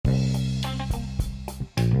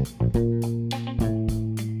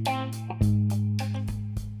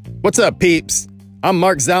What's up, peeps? I'm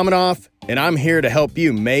Mark Zalmanoff, and I'm here to help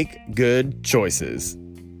you make good choices.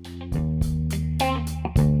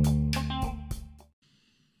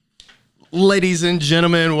 Ladies and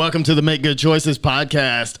gentlemen, welcome to the Make Good Choices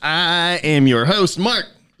podcast. I am your host, Mark,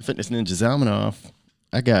 Fitness Ninja Zalmanoff.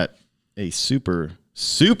 I got a super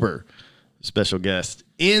special guest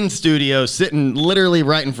in studio, sitting literally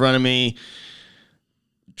right in front of me.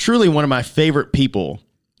 Truly one of my favorite people.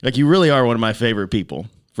 Like, you really are one of my favorite people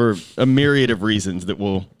for a myriad of reasons that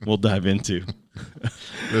we'll dive into.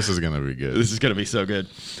 This is going to be good. This is going to be so good.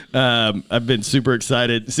 I've been super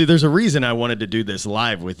excited. See, there's a reason I wanted to do this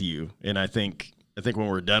live with you, and I think when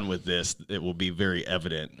we're done with this, it will be very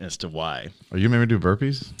evident as to why. Are you maybe do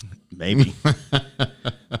burpees? Maybe.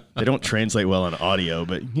 They don't translate well on audio,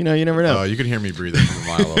 but you never know. Oh, you can hear me breathing from a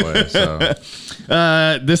mile away. So,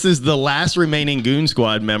 this is the last remaining Goon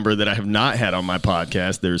Squad member that I have not had on my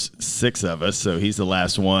podcast. There's 6 of us, so he's the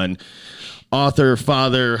last one. Author,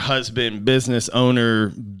 father, husband, business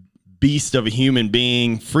owner, beast of a human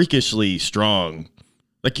being, freakishly strong.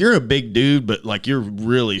 Like, you're a big dude, but like, you're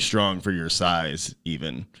really strong for your size,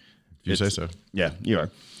 even. If you say so. Yeah, you are.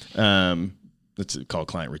 That's called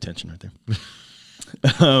client retention right there.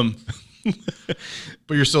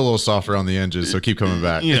 But you're still a little softer on the edges, so keep coming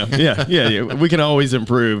back. Yeah. We can always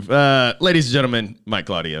improve. Ladies and gentlemen, Mike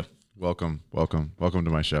Claudio. Welcome to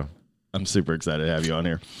my show. I'm super excited to have you on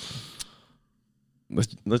here.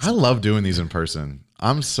 Let's. I love doing these in person.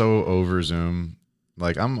 I'm so over Zoom.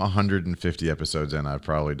 Like, I'm 150 episodes in. I've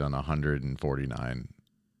probably done 149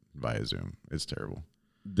 via Zoom. It's terrible.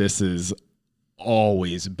 This is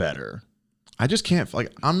always better. I just can't,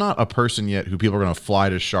 like, I'm not a person yet who people are going to fly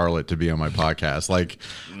to Charlotte to be on my podcast. Like,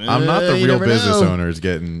 I'm not the real business owners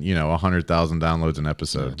getting, 100,000 downloads an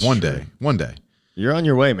episode. That's One day. You're on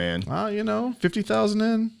your way, man. 50,000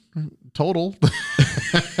 in total.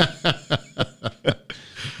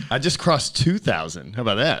 I just crossed 2,000. How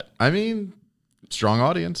about that? I mean, strong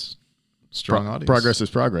audience. Progress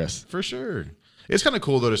is progress. For sure. It's kind of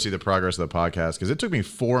cool, though, to see the progress of the podcast, because it took me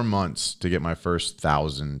 4 months to get my first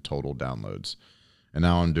 1,000 total downloads. And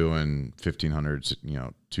now I'm doing 1,500,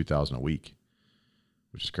 2,000 a week,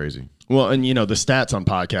 which is crazy. Well, and, the stats on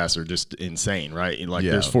podcasts are just insane, right? Like,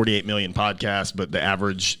 there's 48 million podcasts, but the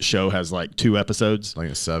average show has like 2 episodes.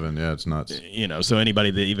 Like 7. Yeah, it's nuts. So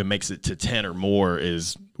anybody that even makes it to 10 or more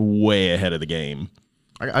is way ahead of the game.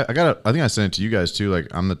 I think I sent it to you guys too. Like,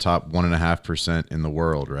 I'm the top 1.5% in the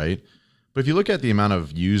world, right? But if you look at the amount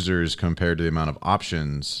of users compared to the amount of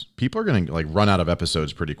options, people are going to like run out of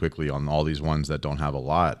episodes pretty quickly on all these ones that don't have a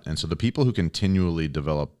lot. And so the people who continually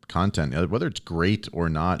develop content, whether it's great or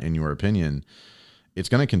not, in your opinion, it's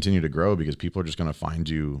going to continue to grow because people are just going to find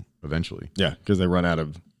you eventually. Yeah, because they run out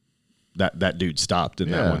of that dude stopped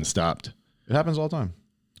and that one stopped. It happens all the time.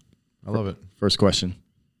 I love it. First question.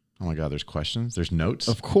 Oh my God, there's questions? There's notes?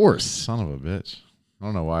 Of course. Son of a bitch. I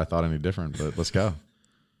don't know why I thought any different, but let's go.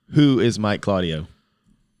 Who is Mike Claudio?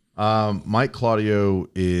 Mike Claudio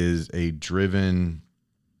is a driven,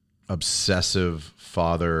 obsessive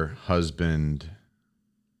father, husband,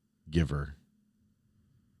 giver.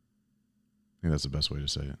 I think that's the best way to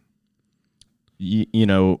say it.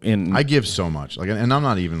 I give so much, like, and I'm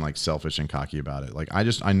not even like selfish and cocky about it. Like,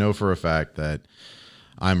 I know for a fact that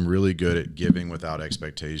I'm really good at giving without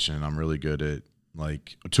expectation. I'm really good at,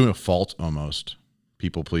 like, to a fault almost,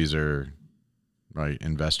 people pleaser, right?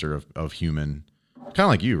 Investor of human, kind of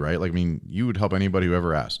like you, right? Like, I mean, you would help anybody who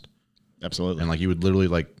ever asked. Absolutely. And like, you would literally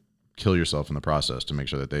like kill yourself in the process to make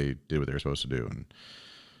sure that they did what they were supposed to do. And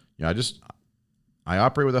I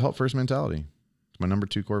operate with a help first mentality. It's my number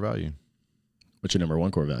 2 core value. What's your number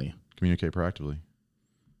 1 core value? Communicate proactively.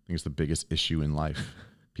 I think it's the biggest issue in life.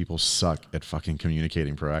 People suck at fucking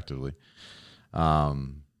communicating proactively. But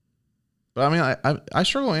I mean, I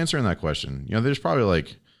struggle answering that question. There's probably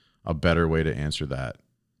like a better way to answer that.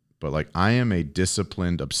 But like, I am a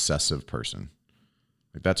disciplined, obsessive person.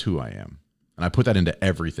 Like, that's who I am. And I put that into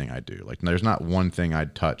everything I do. Like, there's not one thing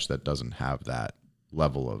I'd touch that doesn't have that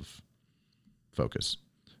level of focus.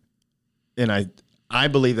 And I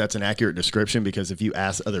believe that's an accurate description, because if you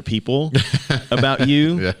ask other people about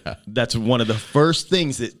you, that's one of the first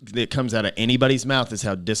things that comes out of anybody's mouth is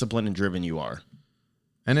how disciplined and driven you are.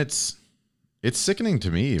 And it's sickening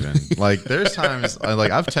to me even. Like, there's times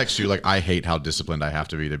I've texted you like, I hate how disciplined I have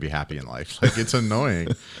to be happy in life. Like, it's annoying.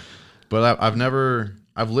 But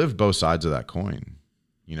I've lived both sides of that coin.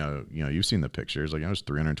 You've seen the pictures. Like, I was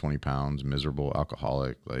 320 pounds, miserable,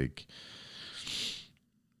 alcoholic, like,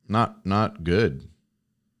 not good.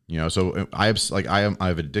 You know, so I have an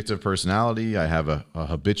addictive personality. I have a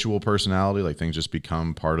habitual personality. Like things just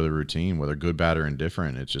become part of the routine, whether good, bad, or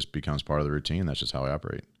indifferent. It just becomes part of the routine. That's just how I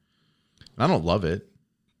operate. And I don't love it.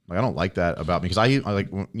 Like I don't like that about me because I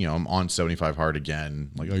like, you know, I'm on 75 hard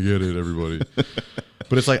again. Like I get it, everybody.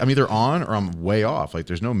 But it's like I'm either on or I'm way off. Like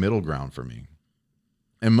there's no middle ground for me.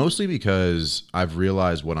 And mostly because I've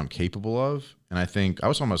realized what I'm capable of. And I think I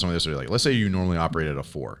was talking about something yesterday. Like let's say you normally operate at a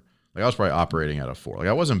 4. Like I was probably operating at a 4. Like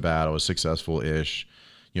I wasn't bad. I was successful-ish,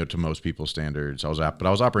 you know, to most people's standards. But I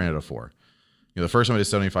was operating at a 4. You know, the first time I did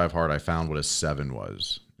 75 hard, I found what a 7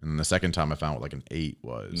 was. And the second time I found what like an 8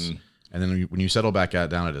 was. And then when you settle back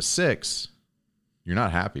down at a 6, you're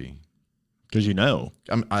not happy. Because you know.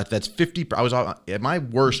 That's 50. I was at my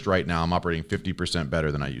worst right now. I'm operating 50%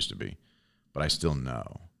 better than I used to be. But I still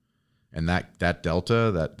know. And that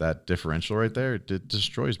delta, that differential right there, it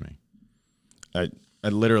destroys me. I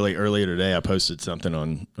literally earlier today, I posted something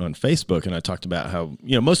on Facebook and I talked about how,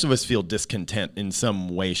 you know, most of us feel discontent in some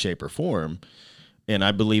way, shape, or form. And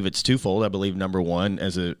I believe it's twofold. I believe number one,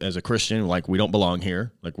 as a Christian, like we don't belong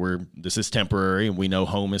here. Like this is temporary and we know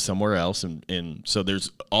home is somewhere else. And so there's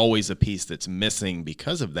always a piece that's missing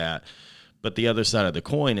because of that. But the other side of the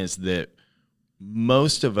coin is that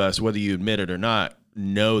most of us, whether you admit it or not,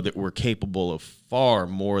 know that we're capable of far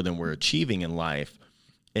more than we're achieving in life.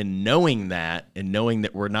 And knowing that and knowing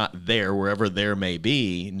that we're not there, wherever there may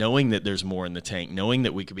be, knowing that there's more in the tank, knowing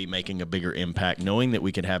that we could be making a bigger impact, knowing that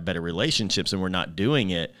we could have better relationships and we're not doing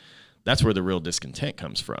it, that's where the real discontent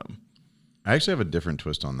comes from. I actually have a different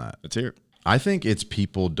twist on that. Let's hear it. I think it's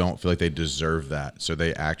people don't feel like they deserve that. So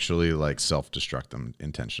they actually like self-destruct them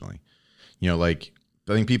intentionally. You know, like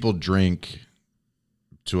I think people drink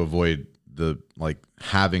to avoid the like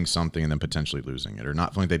having something and then potentially losing it, or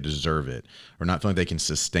not feeling they deserve it, or not feeling they can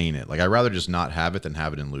sustain it. Like I'd rather just not have it than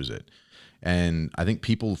have it and lose it. And I think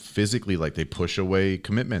people physically, like they push away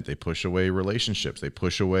commitment, they push away relationships, they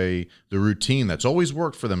push away the routine that's always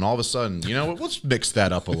worked for them. And all of a sudden, you know, let's mix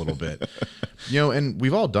that up a little bit, you know, and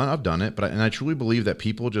I've done it, but I truly believe that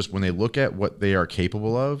people just, when they look at what they are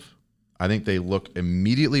capable of, I think they look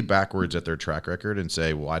immediately backwards at their track record and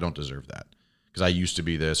say, well, I don't deserve that. Because I used to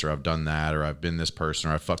be this, or I've done that, or I've been this person,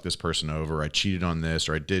 or I fucked this person over, or I cheated on this,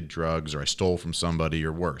 or I did drugs, or I stole from somebody,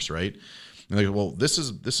 or worse, right? And they go, well, this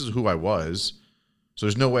is who I was, so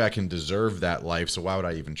there's no way I can deserve that life, so why would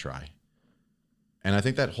I even try? And I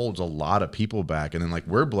think that holds a lot of people back. And then like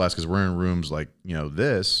we're blessed because we're in rooms like, you know,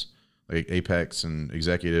 this, like Apex and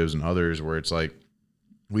executives and others, where it's like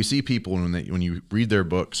we see people when you read their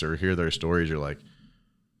books or hear their stories, you're like,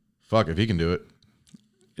 fuck, if he can do it.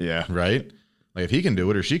 Yeah. Right? Like if he can do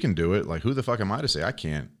it or she can do it, like who the fuck am I to say I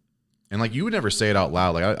can't? And like you would never say it out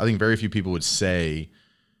loud. Like I think very few people would say,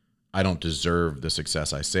 I don't deserve the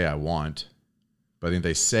success I say I want. But I think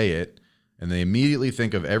they say it and they immediately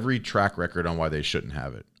think of every track record on why they shouldn't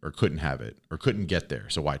have it or couldn't get there.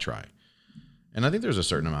 So why try? And I think there's a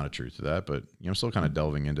certain amount of truth to that, but you know, I'm still kind of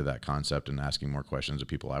delving into that concept and asking more questions of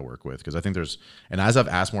people I work with. Because I think and as I've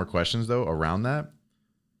asked more questions though around that,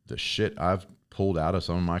 the shit I've pulled out of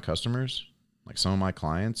some of my customers, like some of my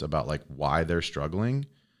clients, about like why they're struggling,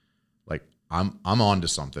 like I'm on to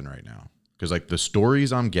something right now. Because like the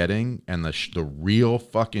stories I'm getting and the real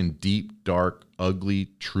fucking deep, dark,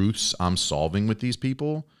 ugly truths I'm solving with these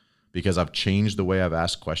people, because I've changed the way I've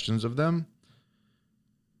asked questions of them,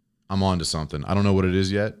 I'm on to something. I don't know what it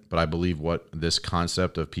is yet, but I believe what this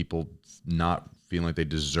concept of people not feeling like they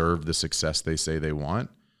deserve the success they say they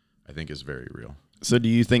want, I think is very real. So do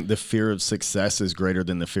you think the fear of success is greater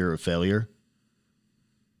than the fear of failure?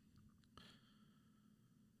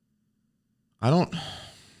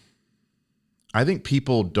 I think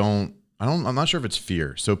people don't, I'm not sure if it's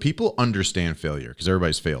fear. So people understand failure because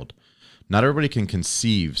everybody's failed. Not everybody can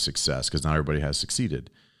conceive success because not everybody has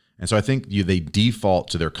succeeded. And so I think they default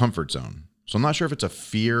to their comfort zone. So I'm not sure if it's a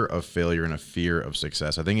fear of failure and a fear of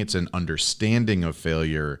success. I think it's an understanding of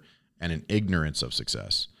failure and an ignorance of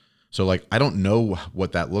success. So like, I don't know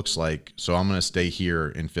what that looks like. So I'm going to stay here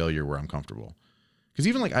in failure where I'm comfortable. Because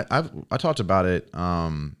even like I talked about it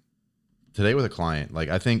today with a client. Like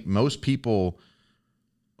I think most people,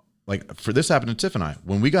 like for this happened to Tiff and I,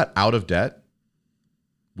 when we got out of debt,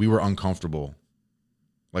 we were uncomfortable.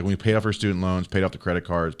 Like when we paid off our student loans, paid off the credit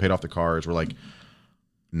cards, paid off the cars, we're like,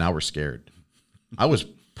 now we're scared. I was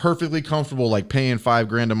perfectly comfortable like paying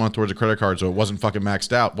 $5,000 a month towards a credit card so it wasn't fucking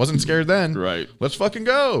maxed out. Wasn't scared then. Right. Let's fucking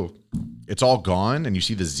go. It's all gone and you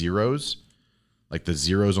see the zeros, like the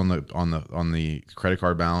zeros on the credit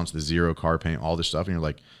card balance, the zero car payment, all this stuff, and you're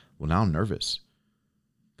like, well, now I'm nervous.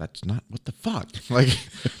 That's not, what the fuck? Like,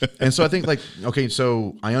 and so I think like, okay,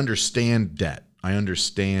 so I understand debt. I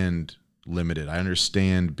understand limited. I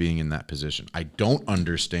understand being in that position. I don't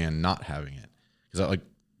understand not having it. Because like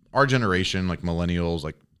our generation, like millennials,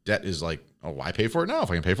 like debt is like, oh, why pay for it now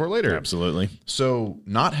if I can pay for it later? Absolutely. So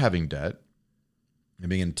not having debt and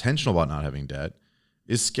being intentional about not having debt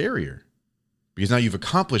is scarier, because now you've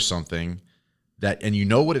accomplished something that, and you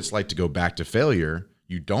know what it's like to go back to failure.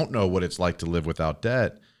 You don't know what it's like to live without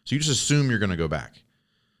debt. So you just assume you're going to go back.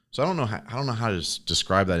 So I don't know how to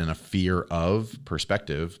describe that in a fear of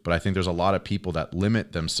perspective, but I think there's a lot of people that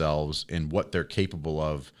limit themselves in what they're capable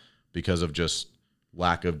of because of just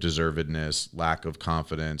lack of deservedness, lack of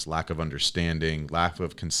confidence, lack of understanding, lack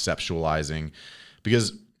of conceptualizing.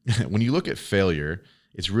 Because when you look at failure,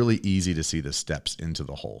 it's really easy to see the steps into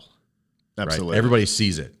the hole. Absolutely. Right? Everybody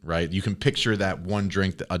sees it, right? You can picture that one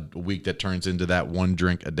drink a week that turns into that one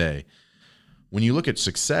drink a day. When you look at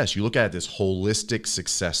success, you look at this holistic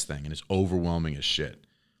success thing, and it's overwhelming as shit.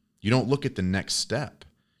 You don't look at the next step.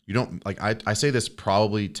 You don't, like, I say this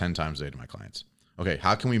probably 10 times a day to my clients. Okay,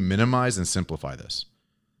 how can we minimize and simplify this?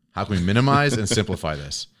 How can we minimize and simplify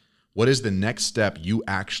this? What is the next step you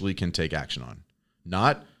actually can take action on?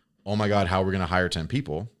 Not, oh my God, how are we going to hire 10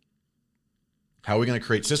 people? How are we going to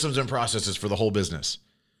create systems and processes for the whole business?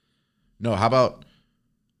 No, how about,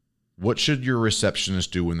 what should your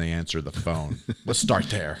receptionist do when they answer the phone? Let's start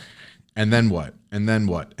there. And then what? And then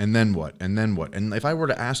what? And then what? And then what? And if I were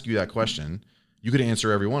to ask you that question, you could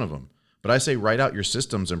answer every one of them. But I say write out your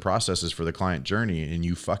systems and processes for the client journey, and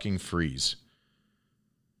you fucking freeze.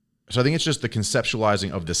 So I think it's just the conceptualizing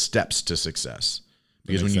of the steps to success.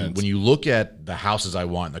 Because when you look at the houses I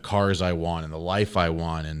want, the cars I want, and the life I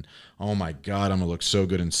want, and oh my God, I'm gonna look so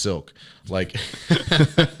good in silk. Like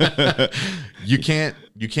you can't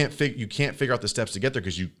figure out the steps to get there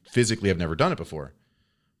because you physically have never done it before.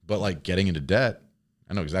 But like getting into debt,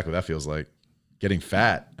 I know exactly what that feels like. Getting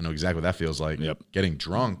fat, I know exactly what that feels like. Yep. Getting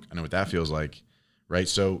drunk, I know what that feels like. Right.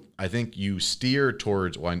 So I think you steer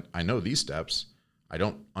towards, well, I know these steps. I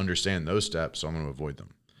don't understand those steps, so I'm going to avoid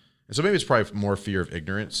them. And so maybe it's probably more fear of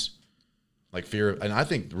ignorance, like fear of, and I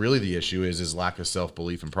think really the issue is lack of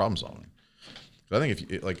self-belief and problem solving. So I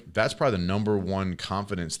think that's probably the number one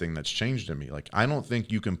confidence thing that's changed in me. Like, I don't think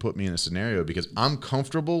you can put me in a scenario because I'm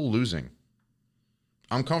comfortable losing.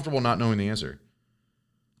 I'm comfortable not knowing the answer.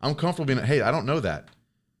 I'm comfortable being, hey, I don't know that.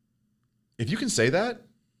 If you can say that,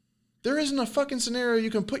 there isn't a fucking scenario you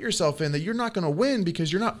can put yourself in that you're not going to win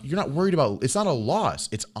because you're not worried about, it's not a loss.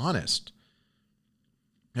 It's honest.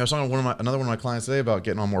 I was talking to another one of my clients today about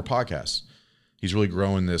getting on more podcasts. He's really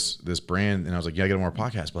growing this brand. And I was like, yeah, I get on more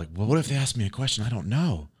podcasts. But like, well, what if they ask me a question I don't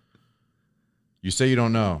know? You say you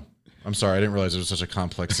don't know. I'm sorry, I didn't realize it was such a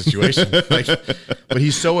complex situation. But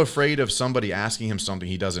he's so afraid of somebody asking him something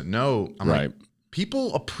he doesn't know. I'm like,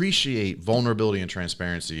 people appreciate vulnerability and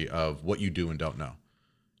transparency of what you do and don't know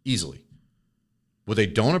easily. What they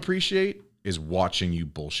don't appreciate is watching you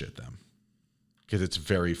bullshit them. Because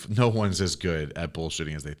it's no one's as good at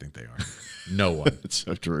bullshitting as they think they are. No one. It's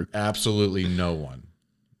so true. Absolutely no one.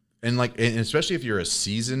 And especially if you're a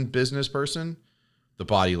seasoned business person, the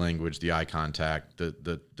body language, the eye contact,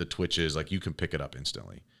 the twitches, like you can pick it up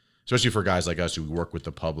instantly. Especially for guys like us who work with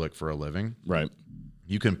the public for a living. Right.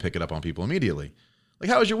 You can pick it up on people immediately. Like,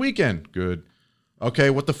 how was your weekend? Good. Okay,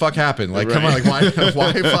 what the fuck happened? Like, come on, like why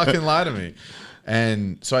fucking lie to me?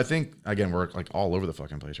 And so I think, again, we're like all over the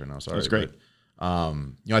fucking place right now. Sorry. That's great. But,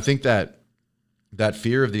 I think that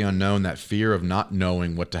fear of the unknown, that fear of not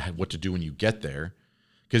knowing what to do when you get there,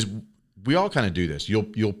 because we all kind of do this.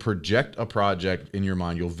 You'll project a project in your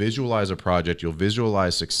mind. You'll visualize a project. You'll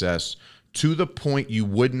visualize success to the point you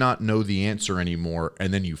would not know the answer anymore,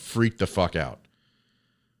 and then you freak the fuck out.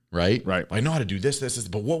 Right? Right. I know how to do this,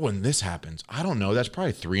 but what when this happens? I don't know. That's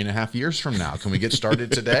probably 3.5 years from now. Can we get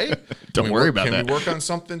started today? Don't worry about that. Can we work on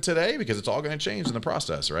something today? Because it's all going to change in the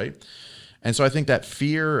process, right? And so I think that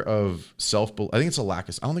fear of I think it's a lack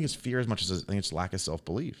of, I don't think it's fear as much as I think it's lack of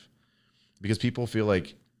self-belief. Because people feel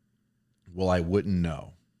like, well, I wouldn't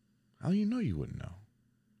know. How do you know you wouldn't know?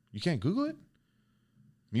 You can't Google it?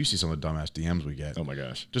 You see some of the dumbass DMs we get. Oh my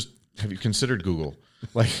gosh. Just, have you considered Google?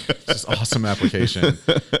 Like, it's just awesome application.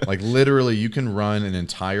 Like, literally, you can run an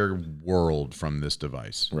entire world from this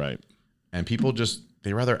device. Right. And people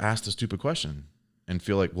they rather ask the stupid question and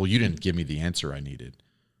feel like, well, you didn't give me the answer I needed.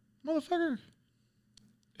 Motherfucker.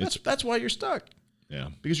 That's why you're stuck. Yeah.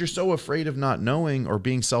 Because you're so afraid of not knowing or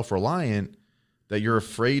being self-reliant that you're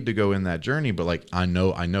afraid to go in that journey. But like, I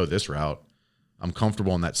know this route. I'm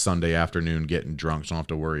comfortable on that Sunday afternoon getting drunk, so I don't have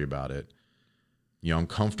to worry about it. I'm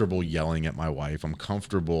comfortable yelling at my wife. I'm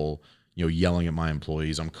comfortable, yelling at my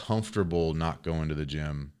employees. I'm comfortable not going to the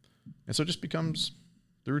gym. And so it just becomes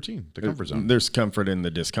The routine, the comfort zone. There's comfort in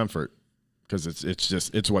the discomfort because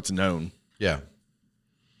it's what's known. Yeah.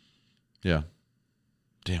 Yeah.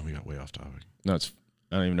 Damn, we got way off topic. No, I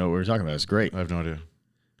don't even know what we were talking about. It's great. I have no idea.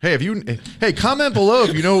 Hey, comment below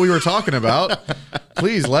if you know what we were talking about.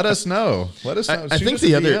 Please let us know. Let us know. I think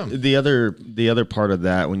the other part of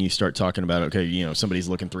that, when you start talking about, okay, somebody's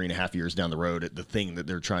looking 3.5 years down the road at the thing that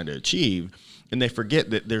they're trying to achieve, and they forget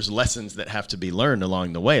that there's lessons that have to be learned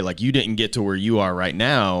along the way. Like you didn't get to where you are right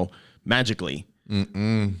now magically.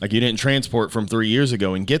 Like you didn't transport from 3 years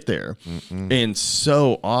ago and get there. And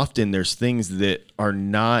so often there's things that are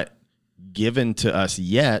not given to us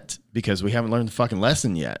yet because we haven't learned the fucking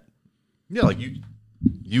lesson yet. Yeah, like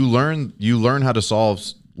you learn how to solve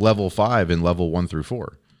level 5 in level 1 through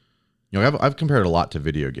 4. I've compared it a lot to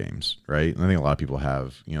video games, right? And I think a lot of people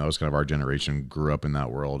have. It was kind of our generation grew up in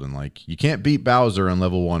that world, and like you can't beat Bowser on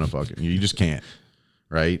level 1 of fucking. You just can't,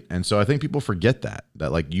 right? And so I think people forget that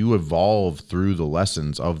like you evolve through the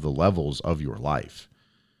lessons of the levels of your life.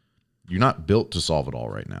 You're not built to solve it all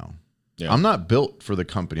right now. Yeah. I'm not built for the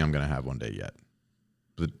company I'm going to have one day yet,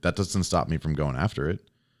 but that doesn't stop me from going after it.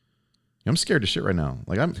 I'm scared to shit right now.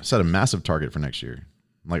 Like I'm set a massive target for next year.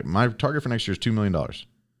 Like my target for next year is $2 million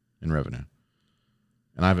in revenue.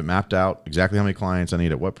 And I haven't mapped out exactly how many clients I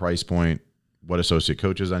need at what price point, what associate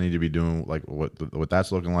coaches I need to be doing, like what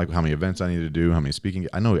that's looking like, how many events I need to do, how many speaking.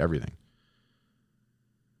 I know everything.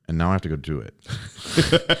 And now I have to go do it.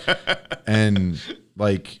 And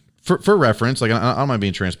like for reference, like I don't mind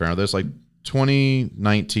being transparent with this, like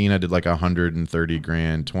 2019, I did like 130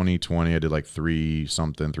 grand. 2020, I did like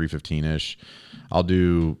 315-ish. I'll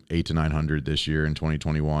do 800 to 900 this year in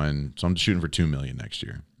 2021. So I'm shooting for 2 million next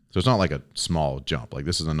year. So it's not like a small jump. Like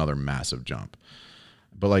this is another massive jump.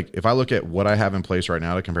 But like if I look at what I have in place right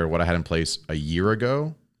now to compare to what I had in place a year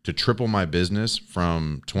ago to triple my business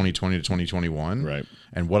from 2020 to 2021, right?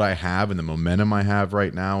 And what I have and the momentum I have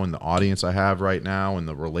right now and the audience I have right now and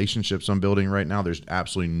the relationships I'm building right now, there's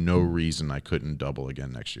absolutely no reason I couldn't double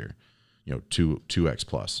again next year, 2x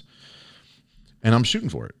plus. And I'm shooting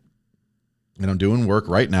for it. And I'm doing work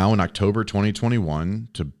right now in October 2021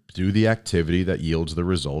 to do the activity that yields the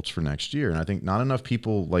results for next year. And I think not enough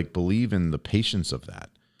people like believe in the patience of that.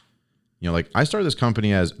 Like I started this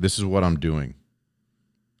company as this is what I'm doing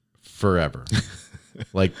forever.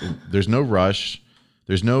 Like there's no rush.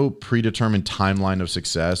 There's no predetermined timeline of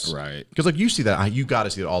success. Right. Because like you see that, you got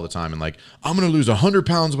to see it all the time. And like, I'm going to lose 100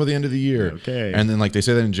 pounds by the end of the year. Okay. And then like they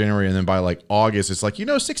say that in January. And then by like August, it's like,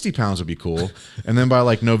 60 pounds would be cool. And then by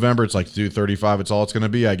like November, it's like, dude, 35, it's all it's going to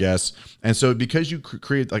be, I guess. And so because you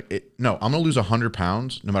create like, I'm going to lose 100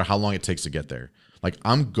 pounds no matter how long it takes to get there. Like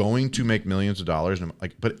I'm going to make millions of dollars.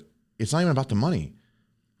 But it's not even about the money.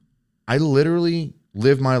 I literally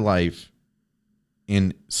live my life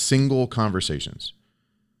in single conversations.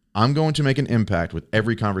 I'm going to make an impact with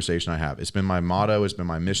every conversation I have. It's been my motto. It's been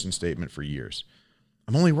my mission statement for years.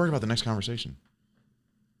 I'm only worried about the next conversation.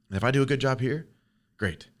 And if I do a good job here,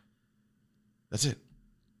 great. That's it.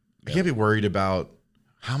 I can't be worried about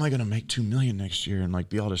how am I going to make 2 million next year and like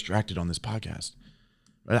be all distracted on this podcast.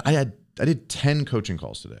 I did 10 coaching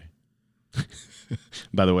calls today.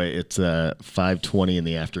 By the way, it's 5:20 in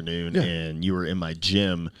the afternoon, and you were in my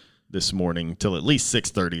gym this morning till at least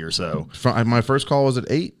 6:30 or so. My first call was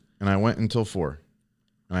at 8, and I went until 4.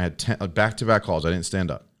 And I had 10 back-to-back calls. I didn't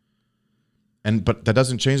stand up. But that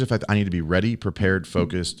doesn't change the fact that I need to be ready, prepared,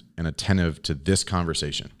 focused, and attentive to this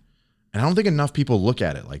conversation. And I don't think enough people look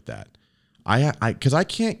at it like that. Because I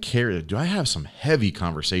can't carry. Do I have some heavy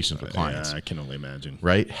conversations with clients? Yeah, I can only imagine.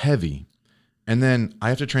 Right? Heavy. And then I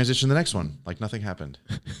have to transition to the next one like nothing happened.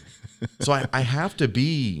 So I have to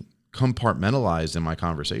be compartmentalized in my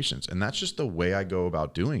conversations. And that's just the way I go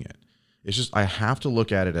about doing it. It's just I have to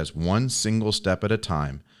look at it as one single step at a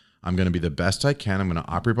time. I'm going to be the best I can. I'm going to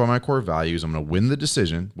operate by my core values. I'm going to win the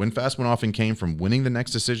decision. Win fast, win often came from winning the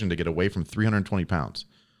next decision to get away from 320 pounds.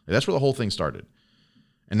 That's where the whole thing started.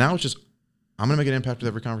 And now it's just, I'm going to make an impact with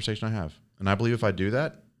every conversation I have. And I believe if I do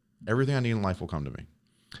that, everything I need in life will come to me.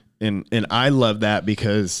 And I love that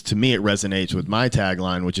because to me it resonates with my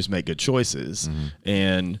tagline, which is make good choices. Mm-hmm.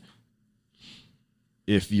 And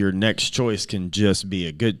if your next choice can just be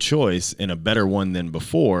a good choice and a better one than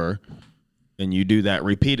before, and you do that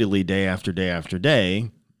repeatedly day after day after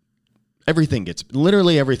day, everything gets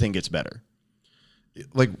better.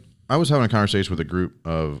 Like I was having a conversation with a group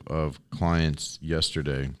of clients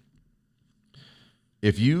yesterday.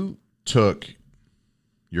 If you took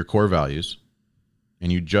your core values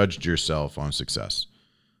and you judged yourself on success,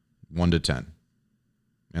 1 to 10,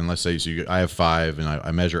 and let's say I have 5 and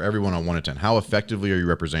I measure everyone on 1 to 10, how effectively are you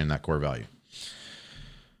representing that core value?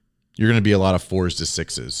 you're going to be a lot of 4s to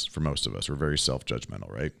 6s for most of us. We're very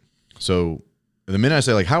self-judgmental, right? So the minute I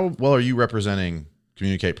say, like, how well are you representing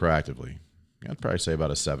communicate proactively? I'd probably say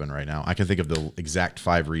about a 7 right now. I can think of the exact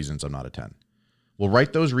 5 reasons I'm not a 10. Well,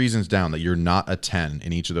 write those reasons down that you're not a 10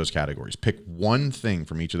 in each of those categories. Pick one thing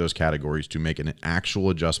from each of those categories to make an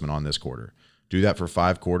actual adjustment on this quarter. Do that for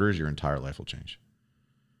 5 quarters, your entire life will change.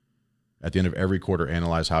 At the end of every quarter,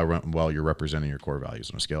 analyze how well you're representing your core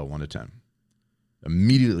values on a scale of 1 to 10.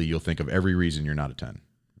 Immediately, you'll think of every reason you're not a 10.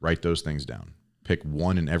 Write those things down. Pick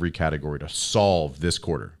one in every category to solve this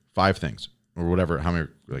quarter. 5 things or whatever. How many?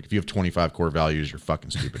 Like if you have 25 core values, you're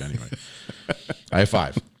fucking stupid anyway. I have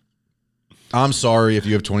 5. I'm sorry if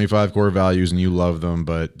you have 25 core values and you love them,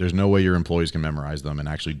 but there's no way your employees can memorize them and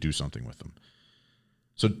actually do something with them.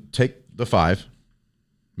 So take the 5,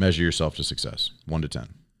 measure yourself to success, 1 to 10.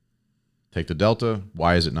 Take the delta.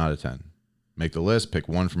 Why is it not a 10? Make the list, pick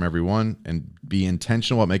one from every one, and be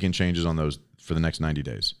intentional about making changes on those for the next 90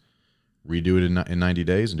 days. Redo it in 90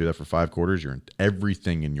 days and do that for 5 quarters.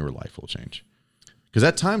 Everything in your life will change. Because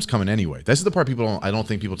that time's coming anyway. This is the part I don't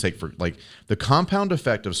think people take for, like, the compound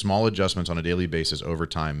effect of small adjustments on a daily basis over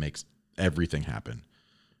time makes everything happen,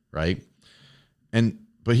 right?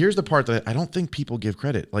 But here's the part that I don't think people give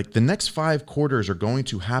credit. Like, the next 5 quarters are going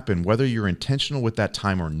to happen whether you're intentional with that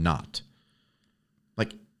time or not.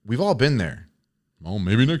 Like, we've all been there. Oh,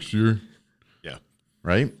 maybe next year. Yeah.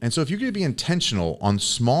 Right? And so if you're going to be intentional on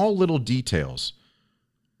small little details,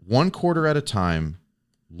 1 quarter at a time,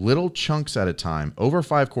 little chunks at a time, over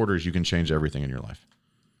 5 quarters, you can change everything in your life.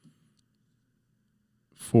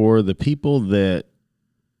 For the people that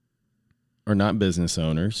are not business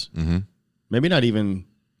owners, maybe not even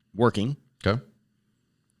working, okay,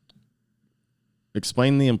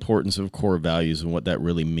 explain the importance of core values and what that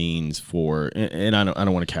really means for. And I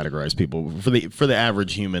don't want to categorize people for the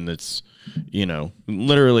average human that's,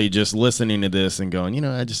 literally just listening to this and going,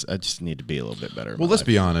 I just need to be a little bit better. Well, let's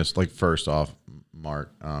be honest. Like, first off,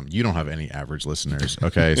 Mark, you don't have any average listeners.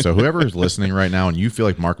 Okay. So whoever is listening right now and you feel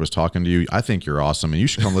like Mark was talking to you, I think you're awesome. And you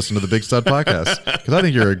should come listen to the Big Stud podcast because I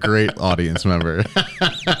think you're a great audience member.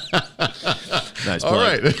 Nice plug. All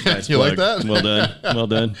right. Nice You plug. like that? Well done. Well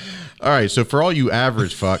done. All right. So for all you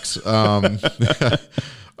average fucks,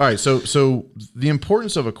 all right. So the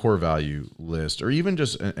importance of a core value list or even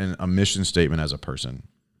just a mission statement as a person,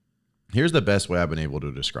 here's the best way I've been able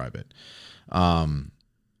to describe it.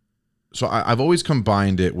 So I've always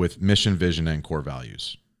combined it with mission, vision, and core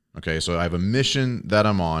values. Okay, so I have a mission that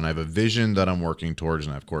I'm on, I have a vision that I'm working towards,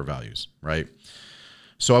 and I have core values, right?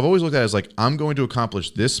 So I've always looked at it as like, I'm going to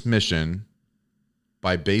accomplish this mission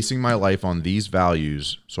by basing my life on these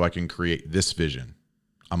values so I can create this vision.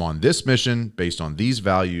 I'm on this mission based on these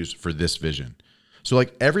values for this vision. So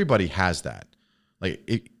like everybody has that.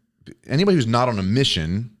 Like anybody who's not on a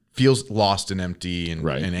mission feels lost and empty and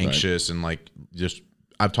anxious and like just...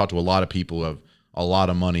 I've talked to a lot of people who have a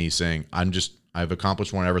lot of money saying, I've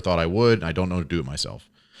accomplished what I never thought I would, and I don't know how to do it myself.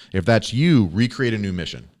 If that's you, recreate a new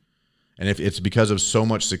mission. And if it's because of so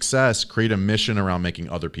much success, create a mission around making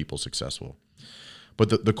other people successful.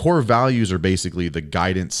 But the core values are basically the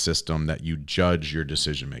guidance system that you judge your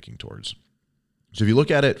decision-making towards. So if you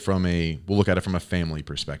look at it we'll look at it from a family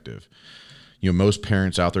perspective. Most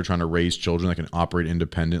parents out there trying to raise children that can operate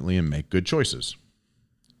independently and make good choices.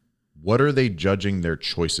 What are they judging their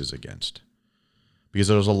choices against? Because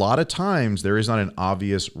there's a lot of times there is not an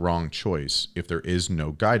obvious wrong choice if there is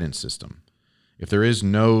no guidance system. If there is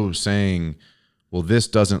no saying, well, this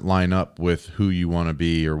doesn't line up with who you want to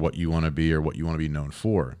be or what you want to be or what you want to be known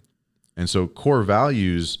for. And so core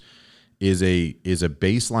values is a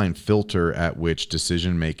baseline filter at which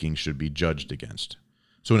decision making should be judged against.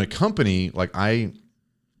 So in a company, like I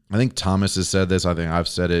think Thomas has said this. I think I've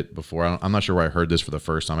said it before. I'm not sure where I heard this for the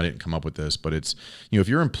first time. I didn't come up with this, but it's, if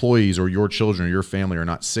your employees or your children or your family are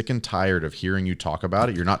not sick and tired of hearing you talk about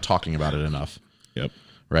it, you're not talking about it enough. Yep.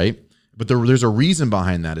 Right. But there's a reason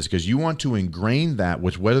behind that is because you want to ingrain that,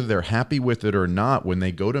 which whether they're happy with it or not, when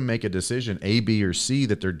they go to make a decision, A, B, or C,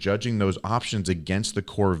 that they're judging those options against the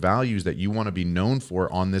core values that you want to be known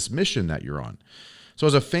for on this mission that you're on. So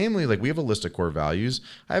as a family, like we have a list of core values.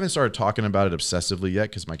 I haven't started talking about it obsessively yet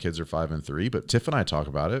because my kids are 5 and 3, but Tiff and I talk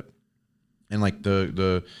about it. And like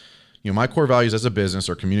my core values as a business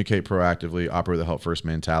are communicate proactively, operate with a help first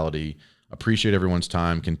mentality, appreciate everyone's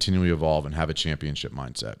time, continually evolve, and have a championship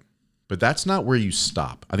mindset. But that's not where you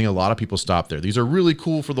stop. I think a lot of people stop there. These are really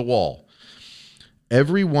cool for the wall.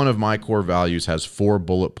 Every one of my core values has 4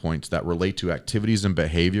 bullet points that relate to activities and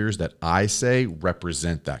behaviors that I say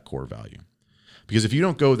represent that core value. Because if you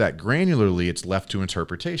don't go that granularly, it's left to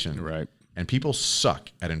interpretation. Right. And people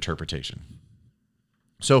suck at interpretation.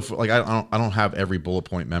 So I don't have every bullet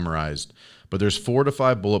point memorized, but there's 4 to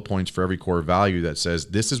 5 bullet points for every core value that says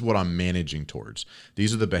this is what I'm managing towards.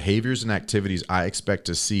 These are the behaviors and activities I expect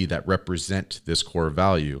to see that represent this core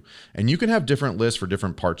value. And you can have different lists for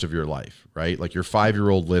different parts of your life, right? Like your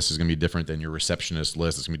 5-year-old list is going to be different than your receptionist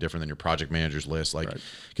list. It's going to be different than your project manager's list. Like,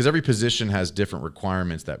 because every position has different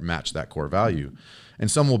requirements that match that core value.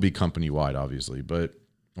 And some will be company-wide, obviously,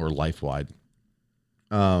 or life-wide.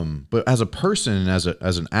 But as a person, as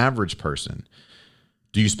an average person,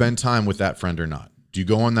 do you spend time with that friend or not? Do you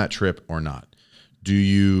go on that trip or not? Do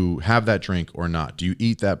you have that drink or not? Do you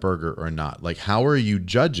eat that burger or not? Like, how are you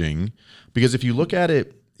judging? Because if you look at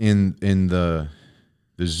it in the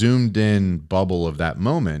zoomed in bubble of that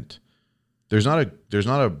moment, there's not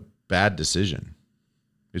a bad decision.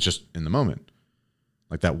 It's just in the moment.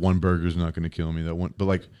 Like, that one burger is not going to kill me. But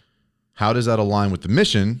like, how does that align with the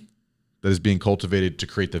mission that is being cultivated to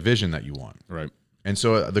create the vision that you want? Right. And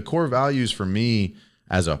so the core values for me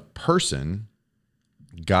as a person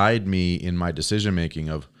guide me in my decision-making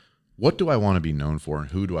of what do I want to be known for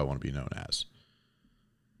and who do I want to be known as?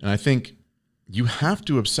 And I think you have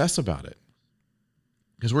to obsess about it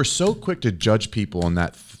because we're so quick to judge people on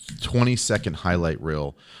that 20-second highlight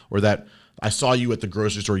reel, or that I saw you at the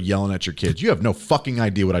grocery store yelling at your kids. You have no fucking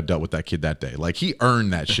idea what I dealt with that kid that day. Like, he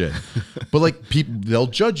earned that shit. But like, people, they'll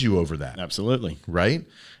judge you over that. Absolutely. Right?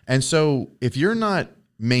 And so if you're not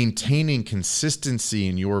maintaining consistency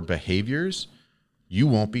in your behaviors, you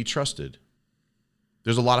won't be trusted.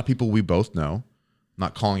 There's a lot of people we both know, I'm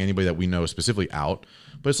not calling anybody that we know specifically out,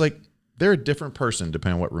 but it's like they're a different person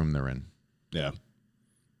depending on what room they're in. Yeah.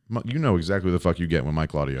 You know exactly what the fuck you get with my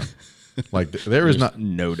Claudio. Like, there is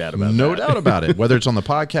no doubt about no doubt about it. Whether it's on the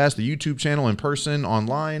podcast, the YouTube channel, in person,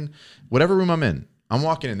 online, whatever room I'm in, I'm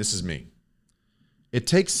walking in, this is me. It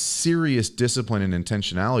takes serious discipline and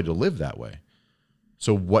intentionality to live that way.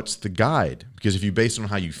 So what's the guide? Because if you base it on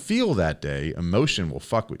how you feel that day, emotion will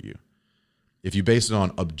fuck with you. If you base it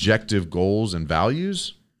on objective goals and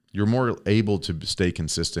values, you're more able to stay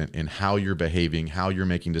consistent in how you're behaving, how you're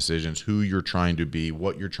making decisions, who you're trying to be,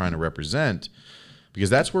 what you're trying to represent, because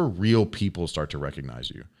that's where real people start to recognize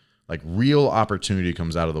you. Like, real opportunity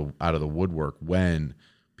comes out of the woodwork when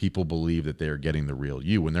people believe that they are getting the real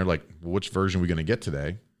you. When they're like, well, which version are we going to get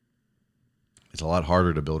today? It's a lot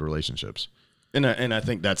harder to build relationships. And I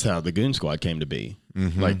think that's how the Goon Squad came to be.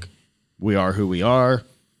 Mm-hmm. Like, we are who we are,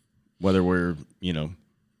 whether we're,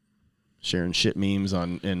 sharing shit memes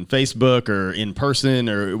in Facebook or in person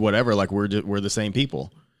or whatever. Like, we're the same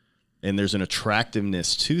people, and there's an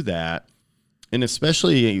attractiveness to that, and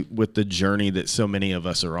especially with the journey that so many of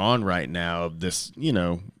us are on right now of this,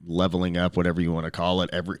 leveling up, whatever you want to call it.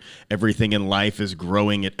 Everything in life is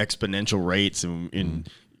growing at exponential rates, and in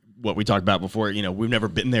what we talked about before, we've never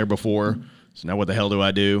been there before. So now what the hell do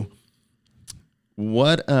I do?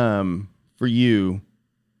 What, for you,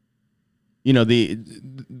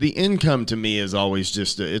 the income to me is always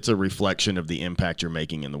just, it's a reflection of the impact you're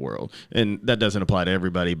making in the world. And that doesn't apply to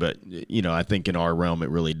everybody, but, I think in our realm, it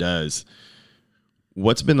really does.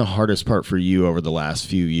 What's been the hardest part for you over the last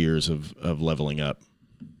few years of leveling up?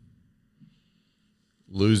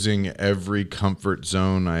 Losing every comfort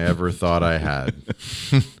zone I ever thought I had.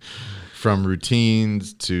 From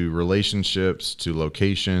routines to relationships to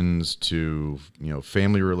locations to,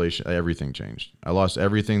 family relations, everything changed. I lost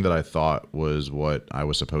everything that I thought was what I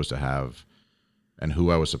was supposed to have and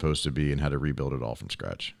who I was supposed to be, and had to rebuild it all from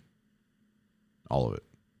scratch. All of it.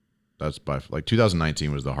 That's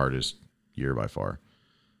 2019 was the hardest year by far.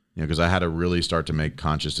 Because I had to really start to make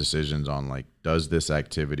conscious decisions on, like, does this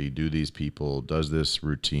activity, do these people, does this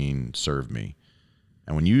routine serve me?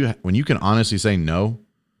 And when you can honestly say no,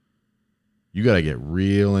 you got to get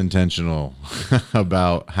real intentional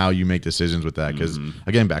about how you make decisions with that. Because,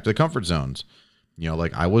 again, back to the comfort zones.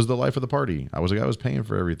 Like, I was the life of the party. I was the guy who was paying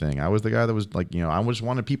for everything. I was the guy that was like, I just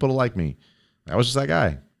wanted people to like me. I was just that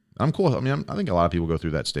guy. I'm cool. I mean, I think a lot of people go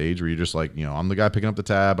through that stage where you're just like, I'm the guy picking up the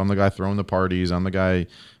tab. I'm the guy throwing the parties. I'm the guy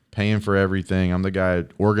paying for everything. I'm the guy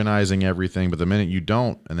organizing everything. But the minute you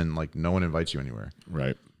don't, and then, like, no one invites you anywhere.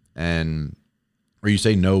 Right. Or you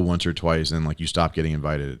say no once or twice, and, like, you stop getting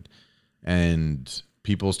invited. And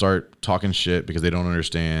people start talking shit because they don't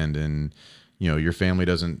understand, and your family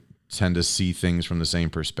doesn't tend to see things from the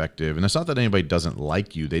same perspective. And it's not that anybody doesn't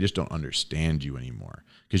like you, they just don't understand you anymore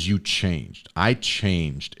because you changed. I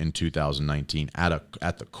changed in 2019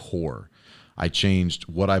 at the core. I changed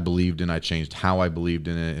what I believed in. I changed how I believed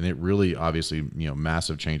in it, and it really, obviously,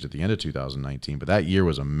 massive change at the end of 2019. But that year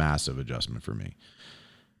was a massive adjustment for me,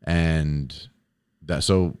 and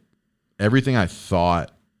so everything I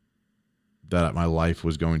thought that my life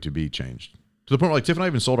was going to be changed the point where like Tiff and I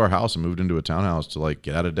even sold our house and moved into a townhouse to like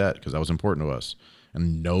get out of debt because that was important to us.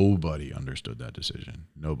 And nobody understood that decision.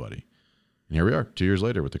 Nobody. And here we are 2 years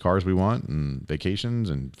later with the cars we want and vacations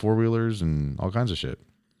and four-wheelers and all kinds of shit.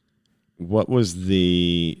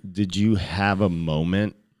 Did you have a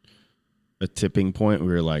moment, a tipping point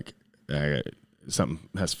where you're like, something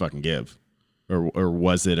has to fucking give? Or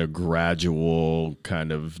was it a gradual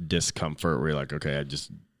kind of discomfort where you're like, okay, I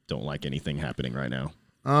just don't like anything happening right now?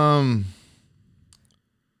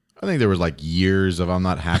 I think there was like years of I'm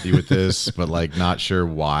not happy with this, but like not sure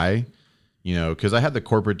why, you know, because I had the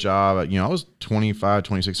corporate job, you know, I was 25,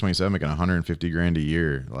 26, 27, making 150 grand a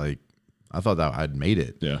year. Like I thought that I'd made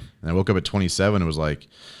it. Yeah. And I woke up at 27 and was like,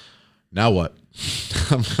 now what?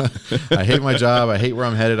 I hate my job. I hate where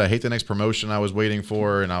I'm headed. I hate the next promotion I was waiting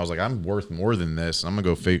for. And I was like, I'm worth more than this. I'm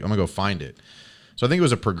going to go find it. So I think it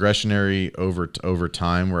was a progressionary over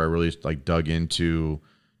time where I really like dug into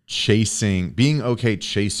being okay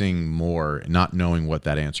chasing more and not knowing what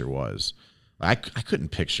that answer was. I couldn't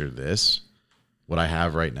picture this, what I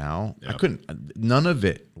have right now. Yep. None of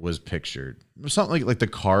it was pictured. Something like the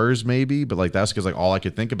cars maybe, but like that's because like all I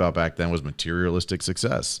could think about back then was materialistic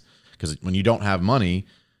success. Because when you don't have money,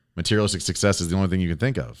 materialistic success is the only thing you can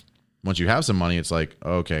think of. Once you have some money, it's like,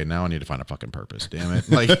 okay, now I need to find a fucking purpose. Damn it.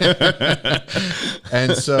 Like,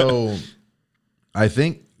 and so I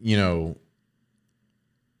think, you know,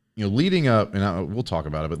 leading up, and we'll talk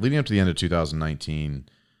about it, but leading up to the end of 2019,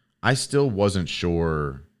 I still wasn't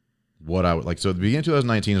sure what I would like. So at the beginning of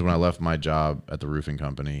 2019 is when I left my job at the roofing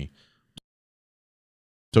company,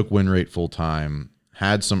 took win rate full time,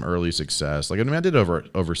 had some early success. Like, I mean, I did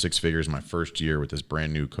over six figures my first year with this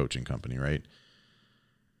brand new coaching company, right?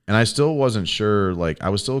 And I still wasn't sure, like, I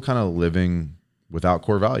was still kind of living without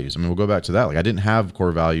core values. I mean, we'll go back to that. Like, I didn't have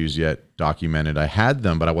core values yet documented. I had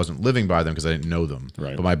them, but I wasn't living by them because I didn't know them.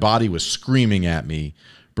 Right. But my body was screaming at me,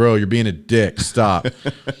 bro, you're being a dick. Stop.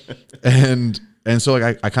 and so,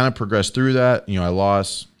 like, I kind of progressed through that. You know, I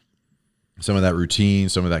lost some of that routine,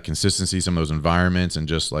 some of that consistency, some of those environments, and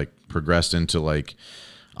just, like, progressed into, like,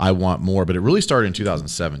 I want more. But it really started in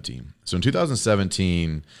 2017. So in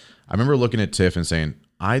 2017, I remember looking at Tiff and saying,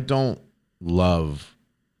 I don't love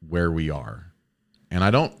where we are. And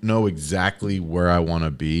I don't know exactly where I want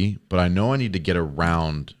to be, but I know I need to get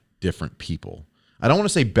around different people. I don't want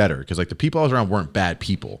to say better because like the people I was around weren't bad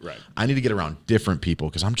people. Right. I need to get around different people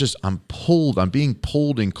because I'm being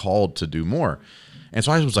pulled and called to do more. And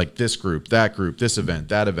so I was like, this group, this event,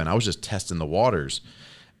 that event. I was just testing the waters.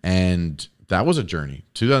 And that was a journey.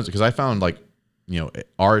 Because I found like, you know,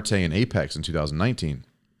 Arte and Apex in 2019.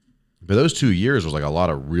 But those 2 years was like a lot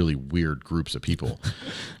of really weird groups of people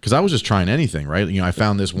because I was just trying anything, right? You know, I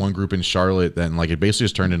found this one group in Charlotte that like it basically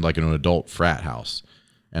just turned into like an adult frat house.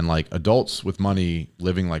 And like adults with money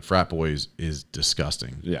living like frat boys is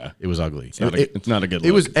disgusting. Yeah. It was ugly. It's not a good look.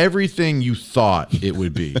 It was everything you thought it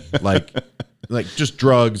would be. like just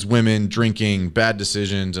drugs, women, drinking, bad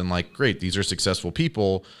decisions, and like, great, these are successful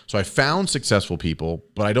people. So I found successful people,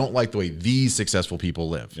 but I don't like the way these successful people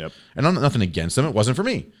live. Yep. And I'm nothing against them. It wasn't for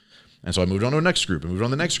me. And so I moved on to the next group and moved on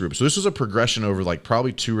to the next group. So this was a progression over like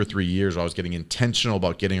probably 2 or 3 years where I was getting intentional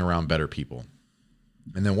about getting around better people.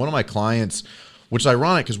 And then one of my clients, which is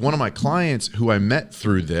ironic because one of my clients who I met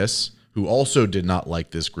through this, who also did not like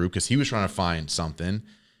this group because he was trying to find something,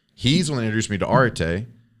 he's the one that introduced me to Arte,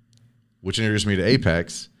 which introduced me to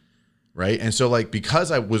Apex, right? And so like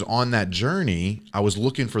because I was on that journey, I was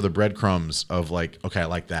looking for the breadcrumbs of like, okay, I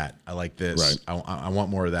like that. I like this. Right. I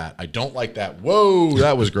want more of that. I don't like that. Whoa,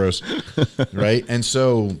 that was gross, right? And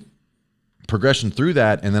so progression through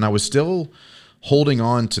that, and then I was still holding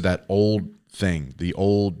on to that old thing, the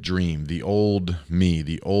old dream, the old me,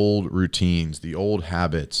 the old routines, the old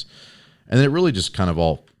habits. And then it really just kind of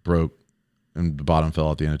all broke and the bottom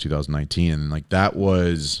fell at the end of 2019. And like that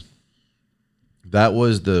was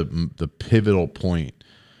the pivotal point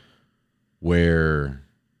where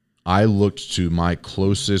I looked to my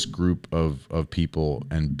closest group of people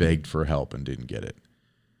and begged for help and didn't get it.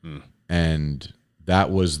 And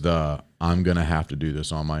that was I'm going to have to do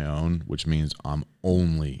this on my own, which means I'm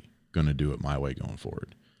only going to do it my way going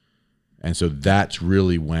forward. And so that's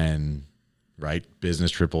really when, right,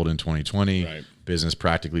 business tripled in 2020, right. Business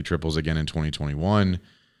practically triples again in 2021.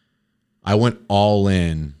 I went all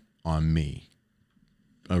in on me.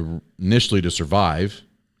 Initially to survive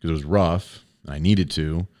because it was rough and I needed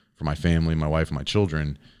to for my family, my wife, and my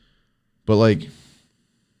children. But like,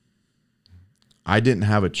 I didn't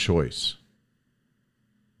have a choice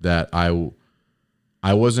that I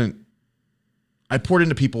poured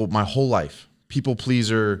into people my whole life, people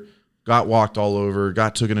pleaser, got walked all over,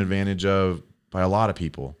 got taken advantage of by a lot of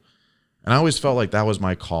people. And I always felt like that was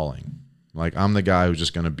my calling. Like, I'm the guy who's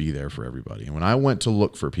just going to be there for everybody. And when I went to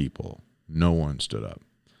look for people, no one stood up.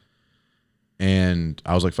 And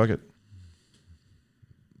I was like, fuck it.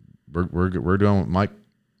 We're doing Mike,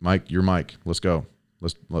 you're Mike. Let's go.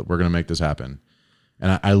 We're going to make this happen.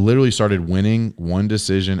 And I literally started winning one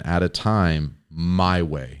decision at a time my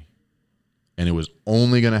way. And it was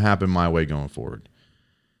only going to happen my way going forward.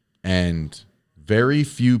 And very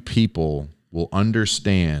few people will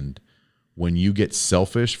understand when you get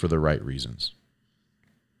selfish for the right reasons.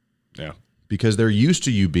 Yeah. Because they're used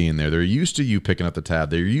to you being there. They're used to you picking up the tab.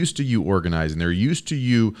 They're used to you organizing. They're used to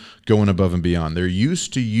you going above and beyond. They're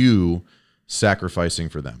used to you sacrificing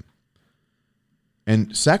for them.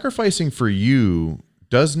 And sacrificing for you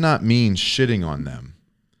does not mean shitting on them.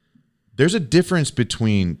 There's a difference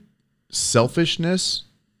between selfishness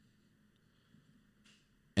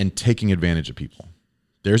and taking advantage of people.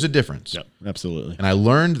 There's a difference. Yep, absolutely. And I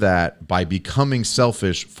learned that by becoming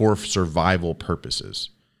selfish for survival purposes.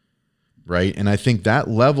 Right? And I think that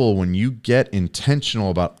level, when you get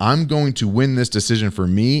intentional about, I'm going to win this decision for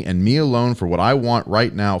me and me alone for what I want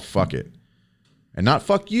right now, fuck it. And not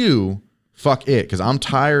fuck you, fuck it. Because I'm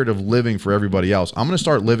tired of living for everybody else. I'm going to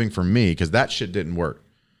start living for me because that shit didn't work.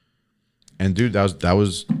 And dude, that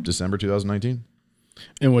was December 2019.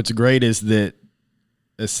 And what's great is that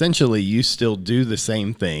essentially you still do the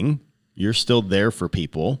same thing. You're still there for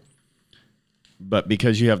people. But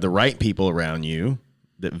because you have the right people around you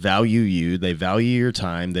that value you, they value your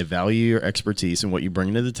time, they value your expertise and what you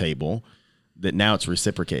bring to the table, that now it's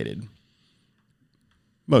reciprocated.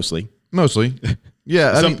 Mostly.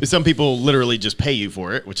 Yeah. Some people literally just pay you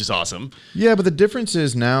for it, which is awesome. Yeah, but the difference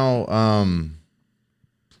is now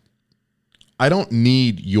I don't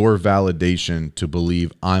need your validation to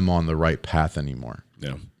believe I'm on the right path anymore.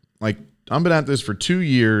 No. Like, I've been at this for 2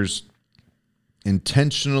 years,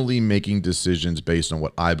 intentionally making decisions based on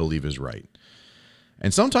what I believe is right.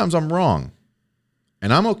 And sometimes I'm wrong,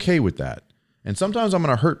 and I'm okay with that. And sometimes I'm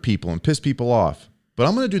going to hurt people and piss people off, but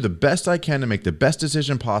I'm going to do the best I can to make the best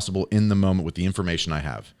decision possible in the moment with the information I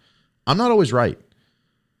have. I'm not always right.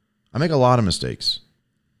 I make a lot of mistakes,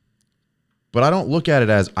 but I don't look at it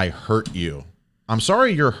as I hurt you. I'm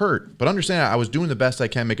sorry you're hurt, but understand I was doing the best I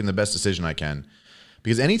can, making the best decision I can.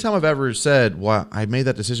 Because anytime I've ever said, well, I made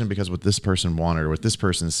that decision because what this person wanted or what this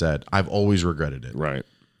person said, I've always regretted it. Right.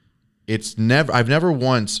 I've never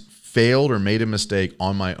once failed or made a mistake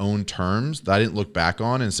on my own terms that I didn't look back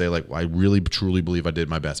on and say, like, well, I really truly believe I did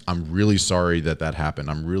my best. I'm really sorry that happened.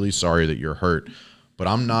 I'm really sorry that you're hurt, but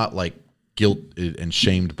I'm not like guilt and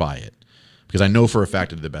shamed by it because I know for a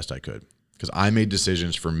fact I did the best I could because I made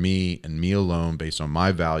decisions for me and me alone based on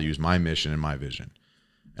my values, my mission, and my vision.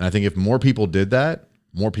 And I think if more people did that,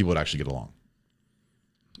 more people would actually get along.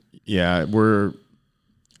 Yeah,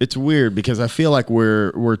 it's weird because I feel like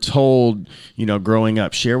we're told, growing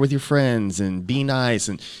up, share with your friends and be nice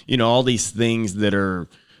and, all these things that are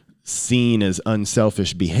seen as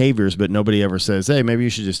unselfish behaviors, but nobody ever says, hey, maybe you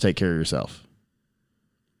should just take care of yourself.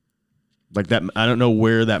 Like that, I don't know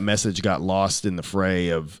where that message got lost in the fray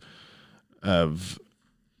of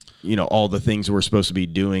all the things we're supposed to be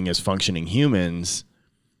doing as functioning humans.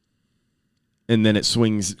 And then it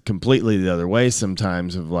swings completely the other way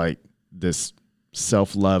sometimes of like this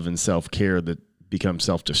self-love and self-care that becomes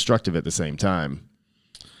self-destructive at the same time.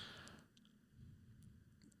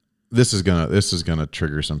 This is gonna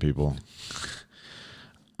trigger some people.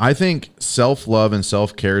 I think self-love and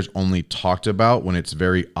self-care is only talked about when it's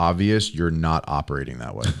very obvious you're not operating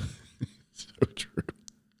that way. So true.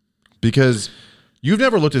 Because you've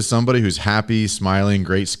never looked at somebody who's happy, smiling,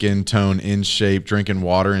 great skin tone, in shape, drinking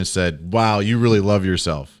water and said, wow, you really love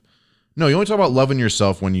yourself. No, you only talk about loving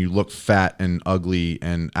yourself when you look fat and ugly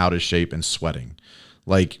and out of shape and sweating.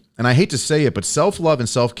 Like, and I hate to say it, but self-love and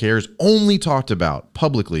self-care is only talked about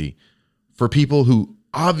publicly for people who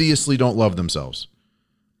obviously don't love themselves.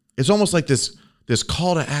 It's almost like this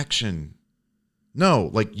call to action. No,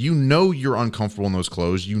 like, you're uncomfortable in those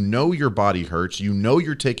clothes. Your body hurts.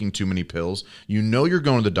 You're taking too many pills. You're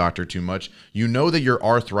going to the doctor too much. That your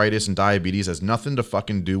arthritis and diabetes has nothing to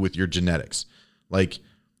fucking do with your genetics. Like,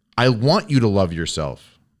 I want you to love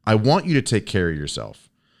yourself. I want you to take care of yourself.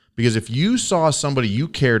 Because if you saw somebody you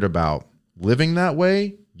cared about living that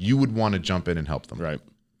way, you would want to jump in and help them. Right.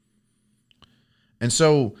 And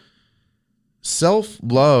so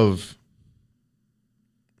self-love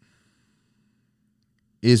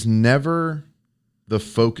is never the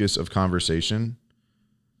focus of conversation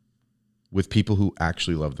with people who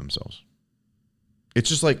actually love themselves. It's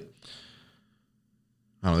just like,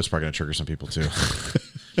 I don't know, this is probably going to trigger some people too.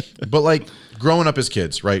 But like growing up as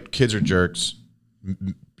kids, right? Kids are jerks.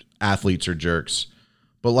 athletes are jerks.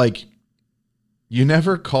 But like, you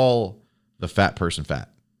never call the fat person fat.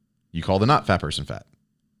 You call the not fat person fat,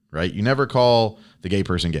 right? You never call the gay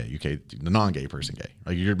person gay. You call the non-gay person gay.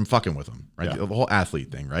 Like, you're fucking with them, right? Yeah. The whole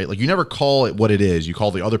athlete thing, right? Like, you never call it what it is. You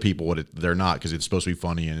call the other people what they're not because it's supposed to be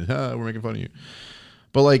funny and we're making fun of you.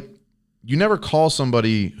 But like, you never call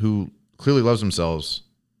somebody who clearly loves themselves,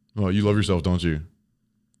 oh, you love yourself, don't you?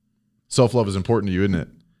 Self-love is important to you, isn't it?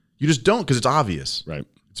 You just don't, because it's obvious. Right.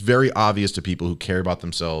 It's very obvious to people who care about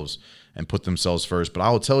themselves and put themselves first. But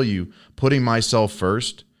I will tell you, putting myself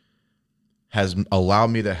first has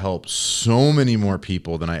allowed me to help so many more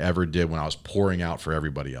people than I ever did when I was pouring out for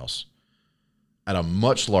everybody else at a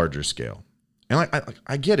much larger scale. And like,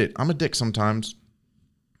 I get it. I'm a dick sometimes,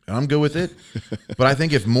 and I'm good with it. But I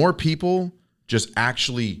think if more people just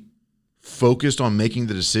actually focused on making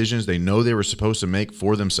the decisions they know they were supposed to make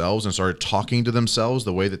for themselves and started talking to themselves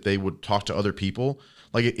the way that they would talk to other people.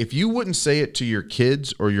 Like, if you wouldn't say it to your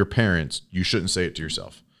kids or your parents, you shouldn't say it to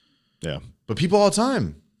yourself. Yeah. But people all the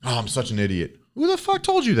time, oh, I'm such an idiot. Who the fuck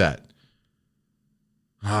told you that?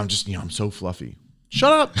 Oh, I'm so fluffy.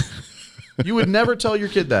 Shut up. You would never tell your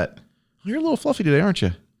kid that. Oh, you're a little fluffy today, aren't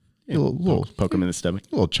you? Yeah, little poke him in the stomach.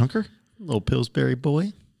 A little chunker. Little Pillsbury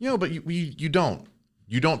boy. But you don't.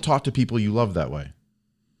 You don't talk to people you love that way.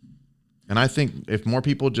 And I think if more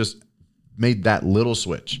people just made that little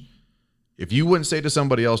switch, if you wouldn't say it to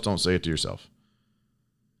somebody else, don't say it to yourself.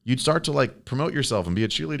 You'd start to like promote yourself and be a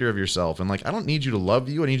cheerleader of yourself. And like, I don't need you to love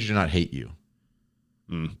you. I need you to not hate you.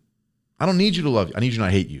 I don't need you to love you. I need you to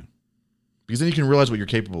not hate you. Because then you can realize what you're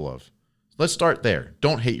capable of. Let's start there.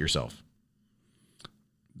 Don't hate yourself.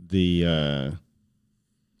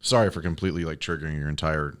 Sorry for completely like triggering your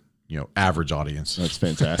entire average audience. That's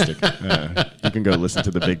fantastic. You can go listen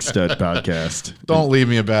to the Big Stud podcast. Don't leave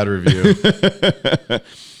me a bad review.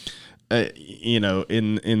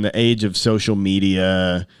 In the age of social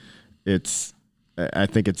media, I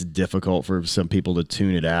think it's difficult for some people to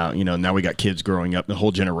tune it out. Now we got kids growing up, the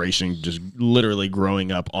whole generation just literally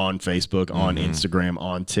growing up on Facebook, on Instagram,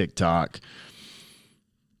 on TikTok.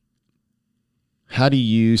 How do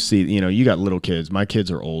you see, you got little kids. My kids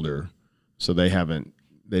are older, so they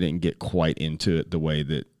didn't get quite into it the way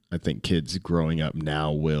that I think kids growing up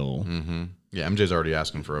now will. Mm-hmm. Yeah, MJ's already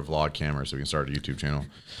asking for a vlog camera so we can start a YouTube channel.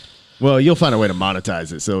 Well, you'll find a way to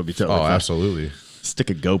monetize it, so it'll be totally fun. Absolutely. Stick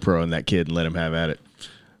a GoPro in that kid and let him have at it.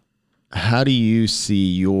 How do you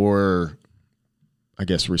see your, I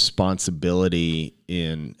guess, responsibility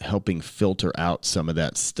in helping filter out some of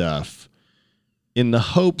that stuff in the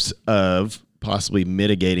hopes of possibly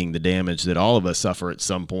mitigating the damage that all of us suffer at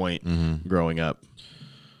some point growing up?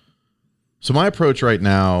 So my approach right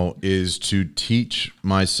now is to teach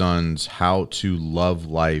my sons how to love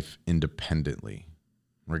life independently.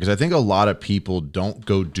 Because I think a lot of people don't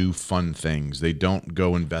go do fun things. They don't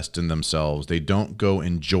go invest in themselves. They don't go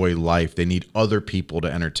enjoy life. They need other people to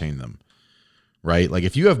entertain them, right? Like,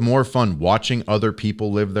 if you have more fun watching other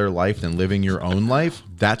people live their life than living your own life,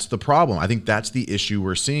 that's the problem. I think that's the issue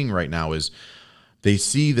we're seeing right now is they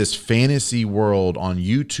see this fantasy world on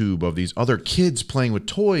YouTube of these other kids playing with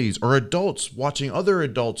toys or adults watching other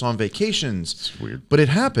adults on vacations. It's weird. But it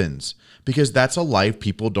happens because that's a life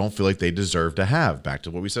people don't feel like they deserve to have, back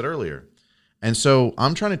to what we said earlier. And so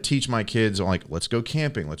I'm trying to teach my kids, like, let's go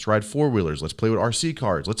camping, let's ride four-wheelers, let's play with RC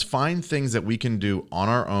cars, let's find things that we can do on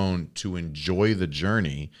our own to enjoy the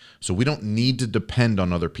journey so we don't need to depend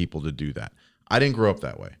on other people to do that. I didn't grow up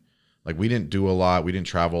that way. Like, we didn't do a lot. We didn't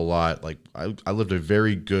travel a lot. Like, I lived a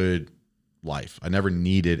very good life. I never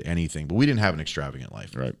needed anything, but we didn't have an extravagant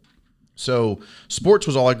life. Right. So sports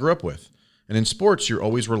was all I grew up with. And in sports, you're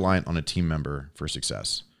always reliant on a team member for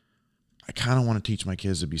success. I kind of want to teach my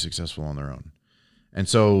kids to be successful on their own. And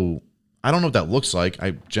so I don't know what that looks like.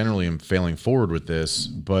 I generally am failing forward with this,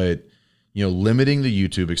 but, limiting the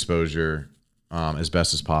YouTube exposure as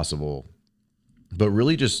best as possible, but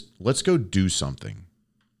really just let's go do something.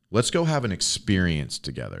 Let's go have an experience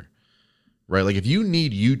together, right? Like, if you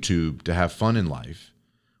need YouTube to have fun in life,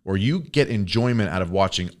 or you get enjoyment out of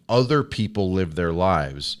watching other people live their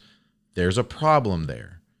lives, there's a problem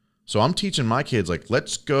there. So I'm teaching my kids, like,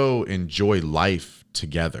 let's go enjoy life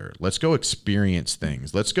together. Let's go experience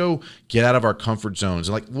things. Let's go get out of our comfort zones.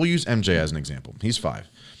 And like, we'll use MJ as an example. He's 5.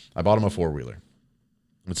 I bought him a four-wheeler.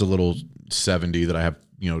 It's a little 70 that I have,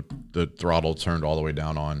 the throttle turned all the way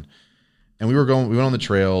down on. And we went on the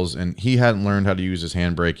trails, and he hadn't learned how to use his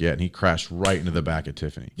handbrake yet, and he crashed right into the back of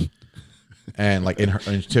Tiffany. And like,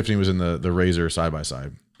 and Tiffany was in the Razor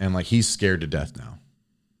side-by-side, and like, he's scared to death now.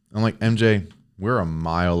 I'm like, MJ, we're a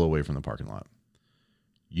mile away from the parking lot.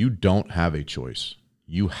 You don't have a choice.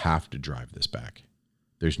 You have to drive this back.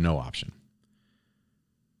 There's no option.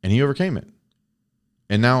 And he overcame it.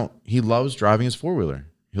 And now he loves driving his four-wheeler.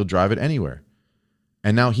 He'll drive it anywhere.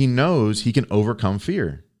 And now he knows he can overcome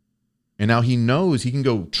fear. And now he knows he can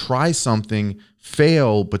go try something,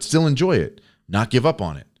 fail, but still enjoy it, not give up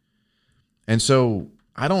on it. And so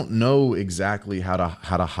I don't know exactly how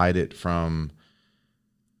to hide it from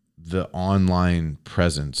the online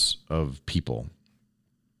presence of people.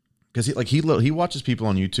 Because he watches people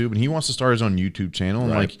on YouTube and he wants to start his own YouTube channel.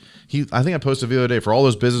 And Right. I think I posted a video the other day for all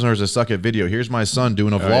those business owners that suck at video. Here's my son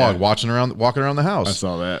doing a vlog, walking around the house. I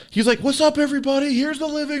saw that. He's like, "What's up, everybody? Here's the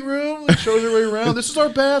living room." Like, shows everybody around. This is our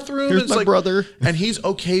bathroom. Here's It's my like, brother. and he's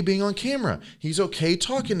okay being on camera. He's okay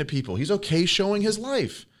talking to people. He's okay showing his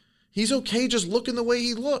life. He's okay just looking the way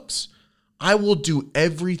he looks. I will do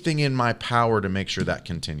everything in my power to make sure that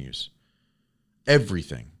continues.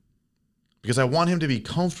 Everything. Because I want him to be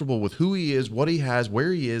comfortable with who he is, what he has,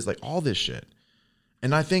 where he is, like all this shit.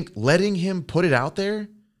 And I think letting him put it out there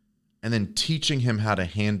and then teaching him how to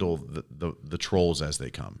handle the trolls as they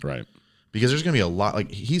come. Right. Because there's going to be a lot, like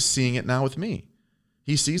he's seeing it now with me.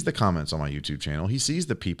 He sees the comments on my YouTube channel. He sees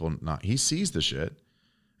the people, he sees the shit.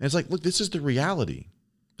 And it's like, look, this is the reality.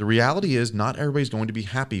 The reality is not everybody's going to be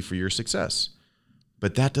happy for your success.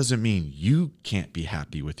 But that doesn't mean you can't be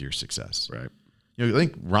happy with your success. Right. You know, I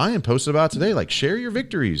think Ryan posted about it today, like share your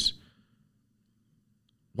victories.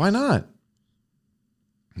 Why not?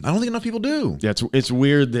 I don't think enough people do. Yeah, it's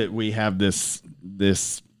weird that we have this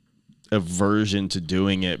aversion to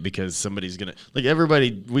doing it because somebody's gonna like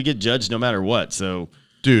everybody. We get judged no matter what. So,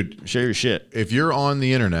 dude, share your shit. If you're on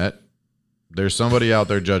the internet, there's somebody out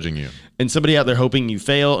there judging you, and somebody out there hoping you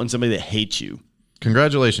fail, and somebody that hates you.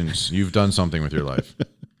 Congratulations, you've done something with your life.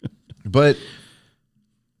 But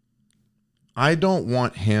I don't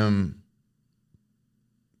want him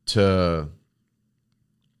to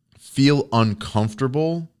feel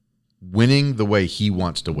uncomfortable winning the way he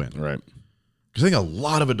wants to win. Right. Because I think a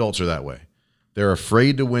lot of adults are that way. They're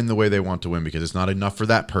afraid to win the way they want to win because it's not enough for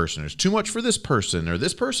that person. There's too much for this person, or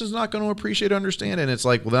this person's not going to appreciate or understand it. And it's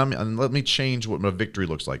like, well, then let me change what my victory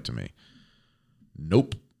looks like to me.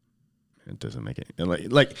 Nope. It doesn't make it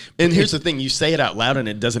like. And here's the thing: you say it out loud, and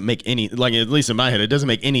it doesn't make any like. At least in my head, it doesn't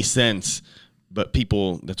make any sense. But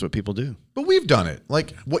that's what people do. But we've done it.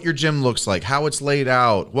 Like what your gym looks like, how it's laid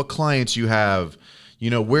out, what clients you have,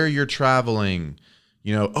 where you're traveling.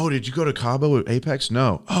 Oh, did you go to Cabo at Apex?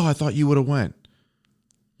 No. Oh, I thought you would have went.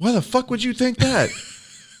 Why the fuck would you think that?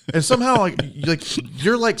 And somehow,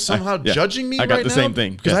 you're like somehow judging me. I got right the now same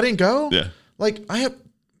thing because I didn't go. Yeah. Like I have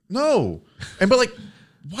no. But like,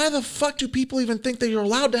 why the fuck do people even think that you're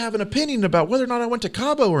allowed to have an opinion about whether or not I went to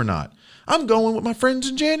Cabo or not? I'm going with my friends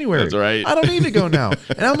in January. That's right. I don't need to go now.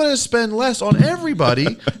 And I'm going to spend less on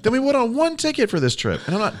everybody than we would on one ticket for this trip.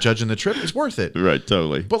 And I'm not judging the trip. It's worth it. Right,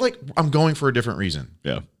 totally. But like, I'm going for a different reason.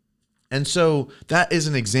 Yeah. And so that is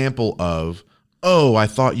an example of, oh, I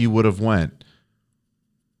thought you would have went.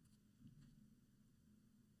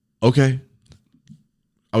 Okay.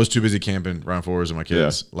 I was too busy camping, round fours with my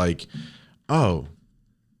kids. Yeah. Like, oh.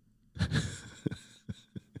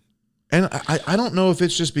 And I don't know if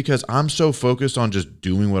it's just because I'm so focused on just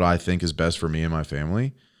doing what I think is best for me and my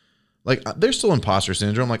family. Like, there's still imposter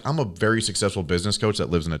syndrome. Like, I'm a very successful business coach that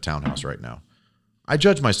lives in a townhouse right now. I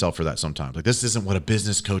judge myself for that sometimes. Like, this isn't what a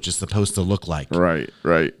business coach is supposed to look like.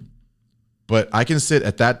 Right. But I can sit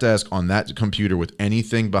at that desk on that computer with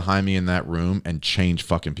anything behind me in that room and change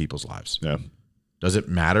fucking people's lives. Yeah. Does it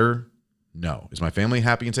matter? No. Is my family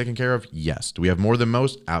happy and taken care of? Yes. Do we have more than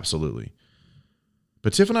most? Absolutely.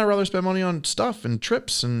 But Tiff and I rather spend money on stuff and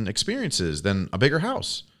trips and experiences than a bigger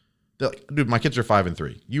house. Like, dude, my kids are 5 and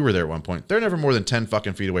 3. You were there at one point. They're never more than 10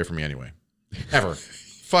 fucking feet away from me anyway. Ever.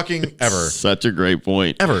 Fucking ever. Such a great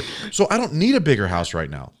point. Ever. So I don't need a bigger house right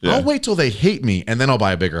now. Yeah. I'll wait till they hate me and then I'll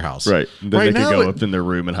buy a bigger house. Right. Then right they can go up in their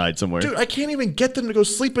room and hide somewhere. Dude, I can't even get them to go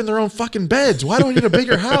sleep in their own fucking beds. Why do I need a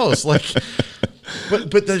bigger house? Like,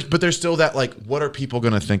 but there's still that, like, what are people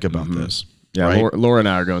going to think about this? Yeah, right? Laura and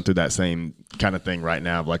I are going through that same kind of thing right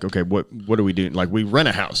now. Of like, okay, what are we doing? Like, we rent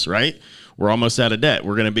a house, right? We're almost out of debt.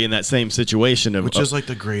 We're going to be in that same situation of, which is like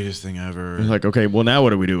the greatest thing ever. Like, okay, well, now what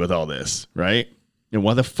do we do with all this, right? And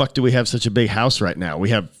why the fuck do we have such a big house right now? We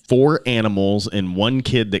have 4 animals and 1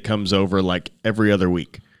 kid that comes over like every other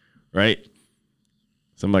week, right?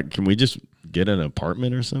 So I'm like, can we just get an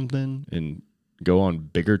apartment or something and go on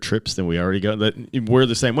bigger trips than we already go? That we're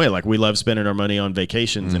the same way. Like, we love spending our money on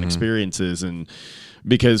vacations and experiences, and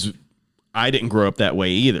because I didn't grow up that way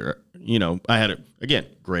either. I had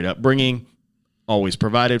great upbringing, always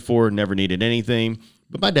provided for, never needed anything.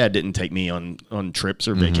 But my dad didn't take me on trips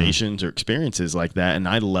or vacations or experiences like that. And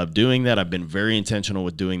I love doing that. I've been very intentional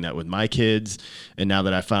with doing that with my kids. And now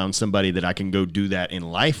that I found somebody that I can go do that in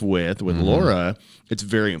life with Laura, it's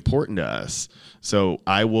very important to us. So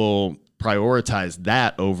I will prioritize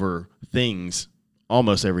that over things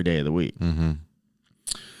almost every day of the week. All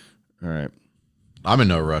right. I'm in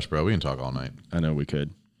no rush, bro. We can talk all night. I know we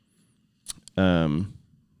could.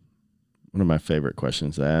 One of my favorite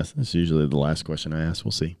questions to ask. It's usually the last question I ask.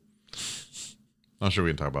 We'll see. I'm sure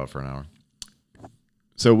we can talk about it for an hour.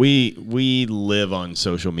 So we live on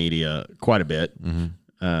social media quite a bit.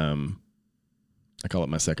 I call it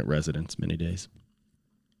my second residence many days.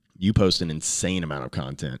 You post an insane amount of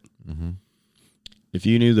content. If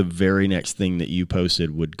you knew the very next thing that you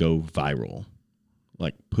posted would go viral,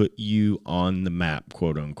 like put you on the map,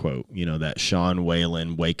 quote unquote, you know, that Sean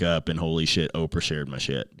Whalen wake up and holy shit, Oprah shared my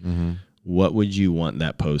shit. What would you want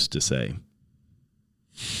that post to say?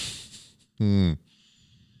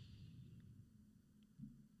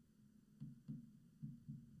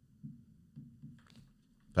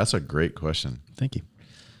 That's a great question. Thank you.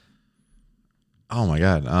 Oh my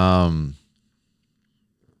God.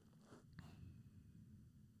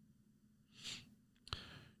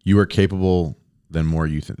 You are capable than more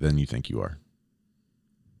than you think you are.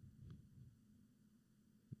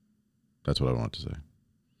 That's what I want to say.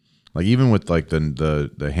 Like even with like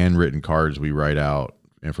the handwritten cards we write out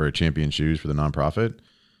and for a champion shoes for the nonprofit,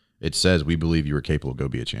 it says we believe you are capable. Go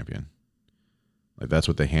be a champion. Like that's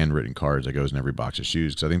what the handwritten cards that goes in every box of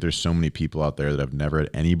shoes. Because I think there's so many people out there that have never had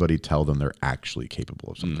anybody tell them they're actually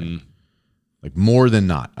capable of something. Like more than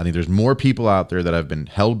not, I think there's more people out there that have been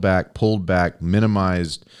held back, pulled back,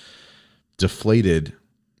 minimized, deflated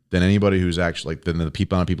than anybody who's actually like than the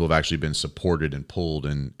people have actually been supported and pulled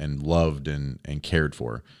and loved and cared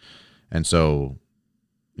for. And so,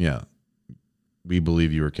 yeah, we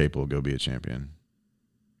believe you are capable. Go be a champion.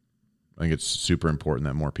 I think it's super important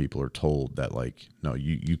that more people are told that, like, no,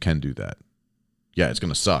 you can do that. Yeah, it's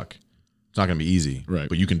going to suck. It's not going to be easy, right?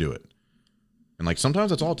 But you can do it. And like sometimes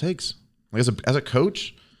that's all it takes. Like as a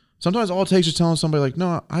coach, sometimes all it takes is telling somebody like,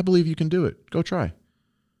 no, I believe you can do it. Go try.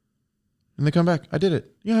 And they come back. I did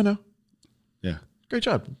it. Yeah, I know. Yeah. Great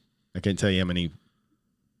job. I can't tell you how many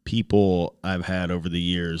people I've had over the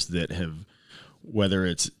years that have, whether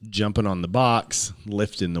it's jumping on the box,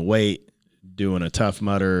 lifting the weight, doing a Tough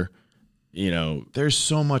Mudder, you know. There's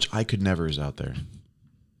so much I could never is out there.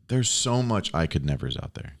 There's so much I could never is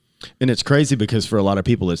out there. And it's crazy because for a lot of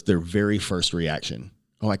people, it's their very first reaction.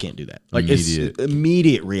 Oh, I can't do that. Like it's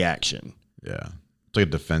immediate reaction. Yeah. It's like a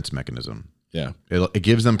defense mechanism. Yeah. It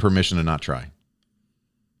gives them permission to not try,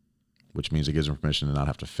 which means it gives them permission to not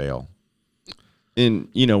have to fail. And,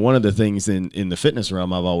 you know, one of the things in the fitness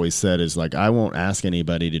realm I've always said is like, I won't ask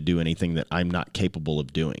anybody to do anything that I'm not capable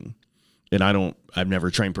of doing. And I've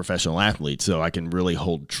never trained professional athletes, so I can really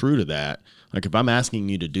hold true to that. Like if I'm asking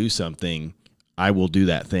you to do something, I will do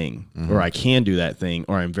that thing, or I can do that thing,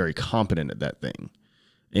 or I'm very competent at that thing.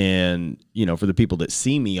 And, you know, for the people that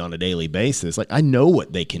see me on a daily basis, like I know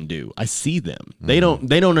what they can do. I see them. They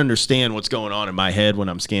don't understand what's going on in my head when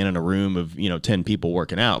I'm scanning a room of, 10 people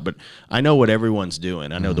working out, but I know what everyone's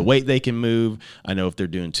doing. I know the weight they can move. I know if they're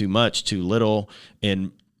doing too much, too little.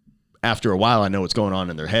 And after a while, I know what's going on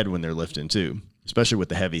in their head when they're lifting too, especially with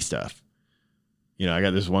the heavy stuff. You know, I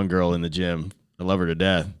got this one girl in the gym. I love her to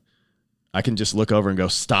death. I can just look over and go,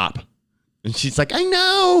 stop. And she's like, I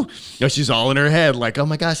know. She's all in her head, like, oh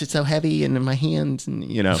my gosh, it's so heavy and in my hands, and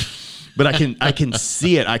But I can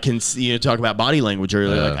see it. I can see talk about body language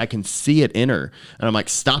earlier. Like I can see it in her, and I'm like,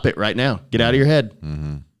 stop it right now. Get out of your head.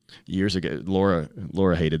 Years ago,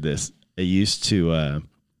 Laura hated this. I used to.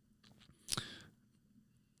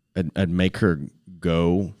 I'd make her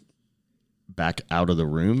go back out of the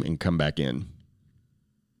room and come back in.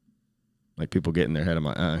 Like people get in their head. I'm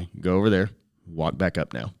like, go over there, walk back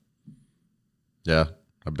up now. Yeah,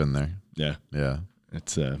 I've been there. Yeah. Yeah.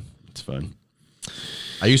 It's fun.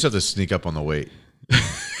 I used to have to sneak up on the weight.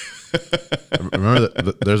 Remember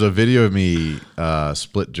there's a video of me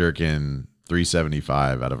split jerking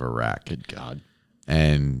 375 out of a rack. Good God.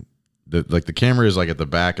 And the camera is like at the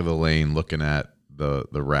back of the lane looking at the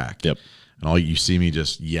rack. Yep. And all you see me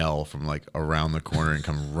just yell from like around the corner and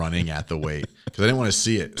come running at the weight because I didn't want to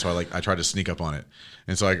see it. So I tried to sneak up on it.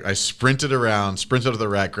 And so I sprinted to the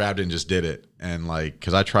rack, grabbed it and just did it. And like,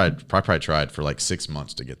 cause I probably tried for like 6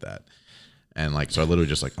 months to get that. And like, so I literally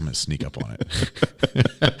just like, I'm going to sneak up on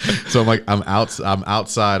it. So I'm like, I'm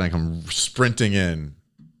outside and I come sprinting in.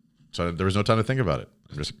 So there was no time to think about it.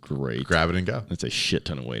 I'm just great. Grab it and go. That's a shit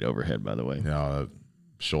ton of weight overhead, by the way. Yeah.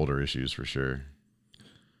 Shoulder issues for sure.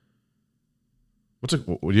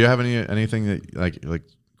 Do you have anything that like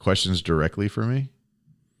questions directly for me?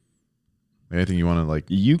 Anything you want to like?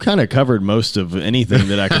 You kind of covered most of anything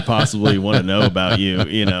that I could possibly want to know about you.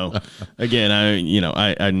 Again,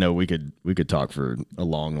 I know we could talk for a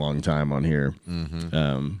long time on here. Mm-hmm.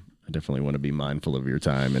 I definitely want to be mindful of your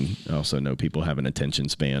time, and I also know people have an attention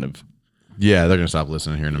span of. Yeah, they're gonna stop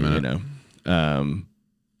listening here in a minute.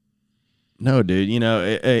 No, dude.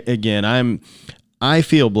 Again, I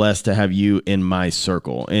feel blessed to have you in my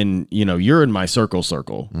circle, and you're in my circle.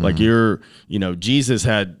 Mm-hmm. Like Jesus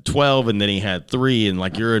had 12 and then he had 3, and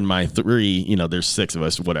like you're in my 3, there's 6 of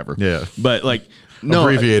us, whatever. Yeah. But like, no,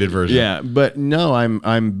 abbreviated version. Yeah. But no,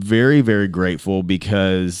 I'm very, very grateful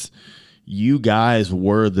because you guys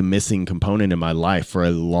were the missing component in my life for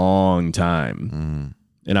a long time. Mm-hmm.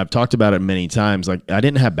 And I've talked about it many times. Like, I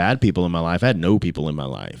didn't have bad people in my life. I had no people in my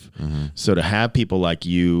life. Mm-hmm. So to have people like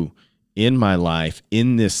you in my life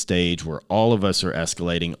in this stage where all of us are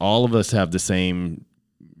escalating, all of us have the same,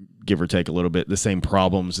 give or take a little bit, the same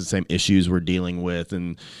problems, the same issues we're dealing with.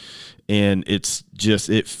 And it's just,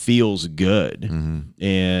 it feels good. Mm-hmm.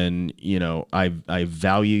 And, I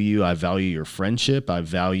value you. I value your friendship. I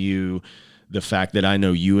value the fact that I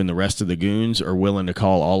know you and the rest of the goons are willing to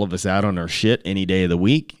call all of us out on our shit any day of the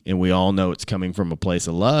week. And we all know it's coming from a place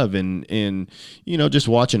of love. And just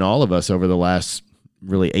watching all of us over the last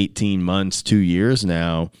really 18 months, 2 years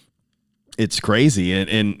now, it's crazy.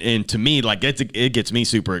 And to me, like, it gets me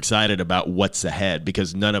super excited about what's ahead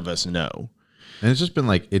because none of us know. And it's just been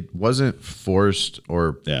like, it wasn't forced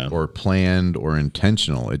or planned or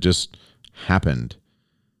intentional. It just happened.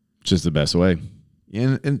 It's just the best way.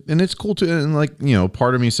 And it's cool too. And like,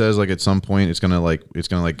 part of me says like at some point it's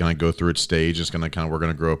gonna go through its stage. It's gonna we're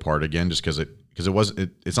gonna grow apart again just because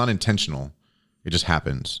it's not intentional. It just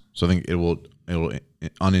happens. So I think it'll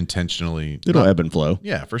unintentionally, it'll ebb and flow.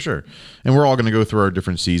 Yeah, for sure. And we're all going to go through our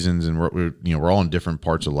different seasons, and we're all in different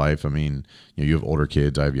parts of life. I mean, you have older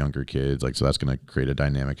kids, I have younger kids, like, so that's going to create a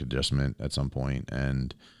dynamic adjustment at some point.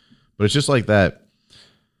 But it's just like that,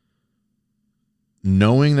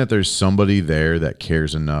 knowing that there's somebody there that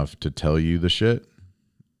cares enough to tell you the shit.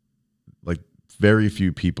 Like, very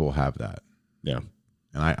few people have that. Yeah.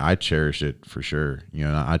 And I cherish it for sure.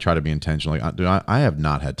 And I try to be intentional. Like, I have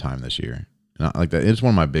not had time this year. And like that, it's one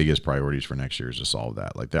of my biggest priorities for next year is to solve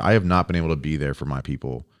that. Like, I have not been able to be there for my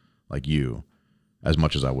people like you as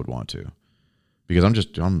much as I would want to, because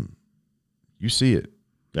you see it.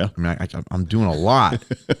 Yeah. I mean, I'm doing a lot,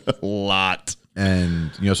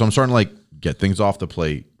 and so I'm starting to like get things off the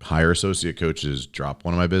plate, hire associate coaches, drop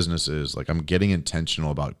one of my businesses. Like, I'm getting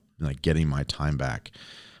intentional about like getting my time back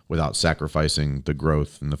without sacrificing the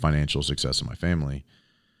growth and the financial success of my family.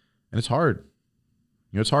 And it's hard.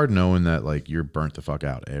 It's hard knowing that like you're burnt the fuck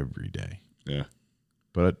out every day. Yeah.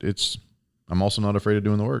 But I'm also not afraid of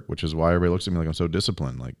doing the work, which is why everybody looks at me like I'm so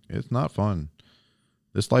disciplined. Like, it's not fun.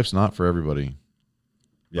 This life's not for everybody.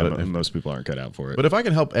 Yeah, but most people aren't cut out for it. But if I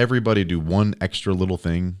can help everybody do one extra little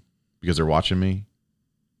thing because they're watching me,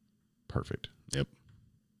 perfect. Yep.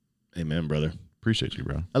 Amen, brother. Appreciate you,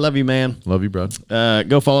 bro. I love you, man. Love you, bro.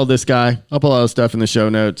 Go follow this guy. I'll put all the stuff in the show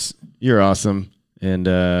notes. You're awesome. And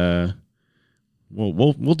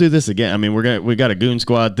we'll do this again. I mean, we got a Goon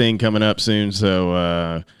Squad thing coming up soon,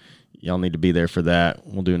 so y'all need to be there for that.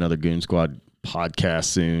 We'll do another Goon Squad podcast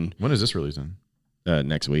soon. When is this releasing?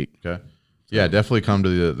 Next week. Okay. Yeah, definitely come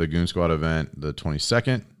to the Goon Squad event, the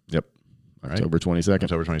 22nd. Yep. October 22nd.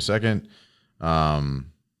 October 22nd.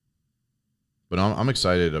 But I'm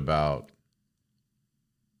excited about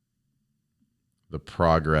the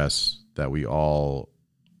progress that we all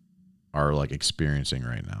are like experiencing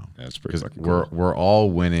right now. That's pretty fucking cool. We're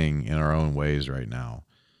all winning in our own ways right now.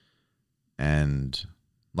 And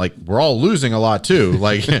like, we're all losing a lot too.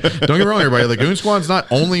 Like, don't get me wrong, everybody. The Goon Squad's not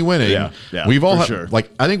only winning. Yeah, we've all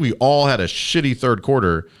like, I think we all had a shitty third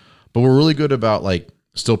quarter, but we're really good about like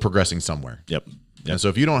still progressing somewhere. Yep. And so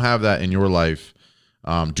if you don't have that in your life,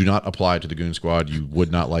 do not apply to the Goon Squad. You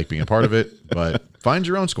would not like being a part of it, but find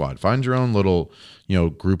your own squad. Find your own little,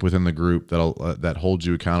 group within the group that holds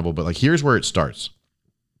you accountable. But like, here's where it starts.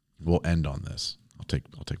 We'll end on this. I'll take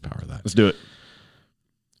power of that. Let's do it.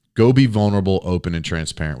 Go be vulnerable, open, and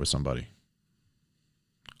transparent with somebody.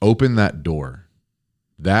 Open that door.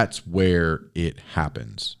 That's where it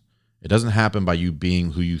happens. It doesn't happen by you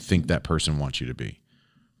being who you think that person wants you to be.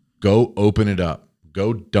 Go open it up.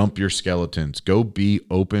 Go dump your skeletons. Go be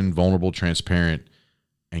open, vulnerable, transparent,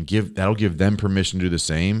 and that'll give them permission to do the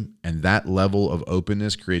same. And that level of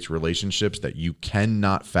openness creates relationships that you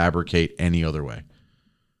cannot fabricate any other way.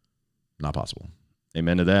 Not possible.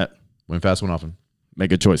 Amen to that. Win fast, win often.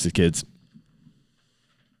 Make good choices, kids.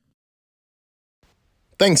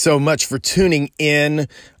 Thanks so much for tuning in.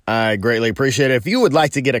 I greatly appreciate it. If you would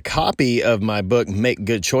like to get a copy of my book, Make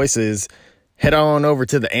Good Choices, head on over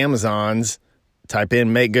to the Amazons, type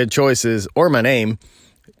in Make Good Choices or my name.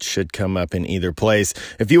 It should come up in either place.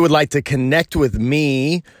 If you would like to connect with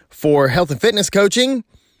me for health and fitness coaching,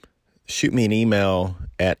 shoot me an email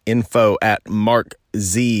at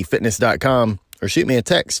info@markzfitness.com or shoot me a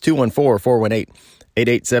text,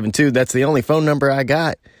 214-418-8872. That's the only phone number I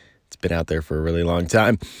got. It's been out there for a really long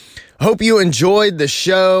time. Hope you enjoyed the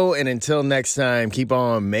show, and until next time, keep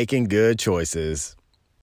on making good choices.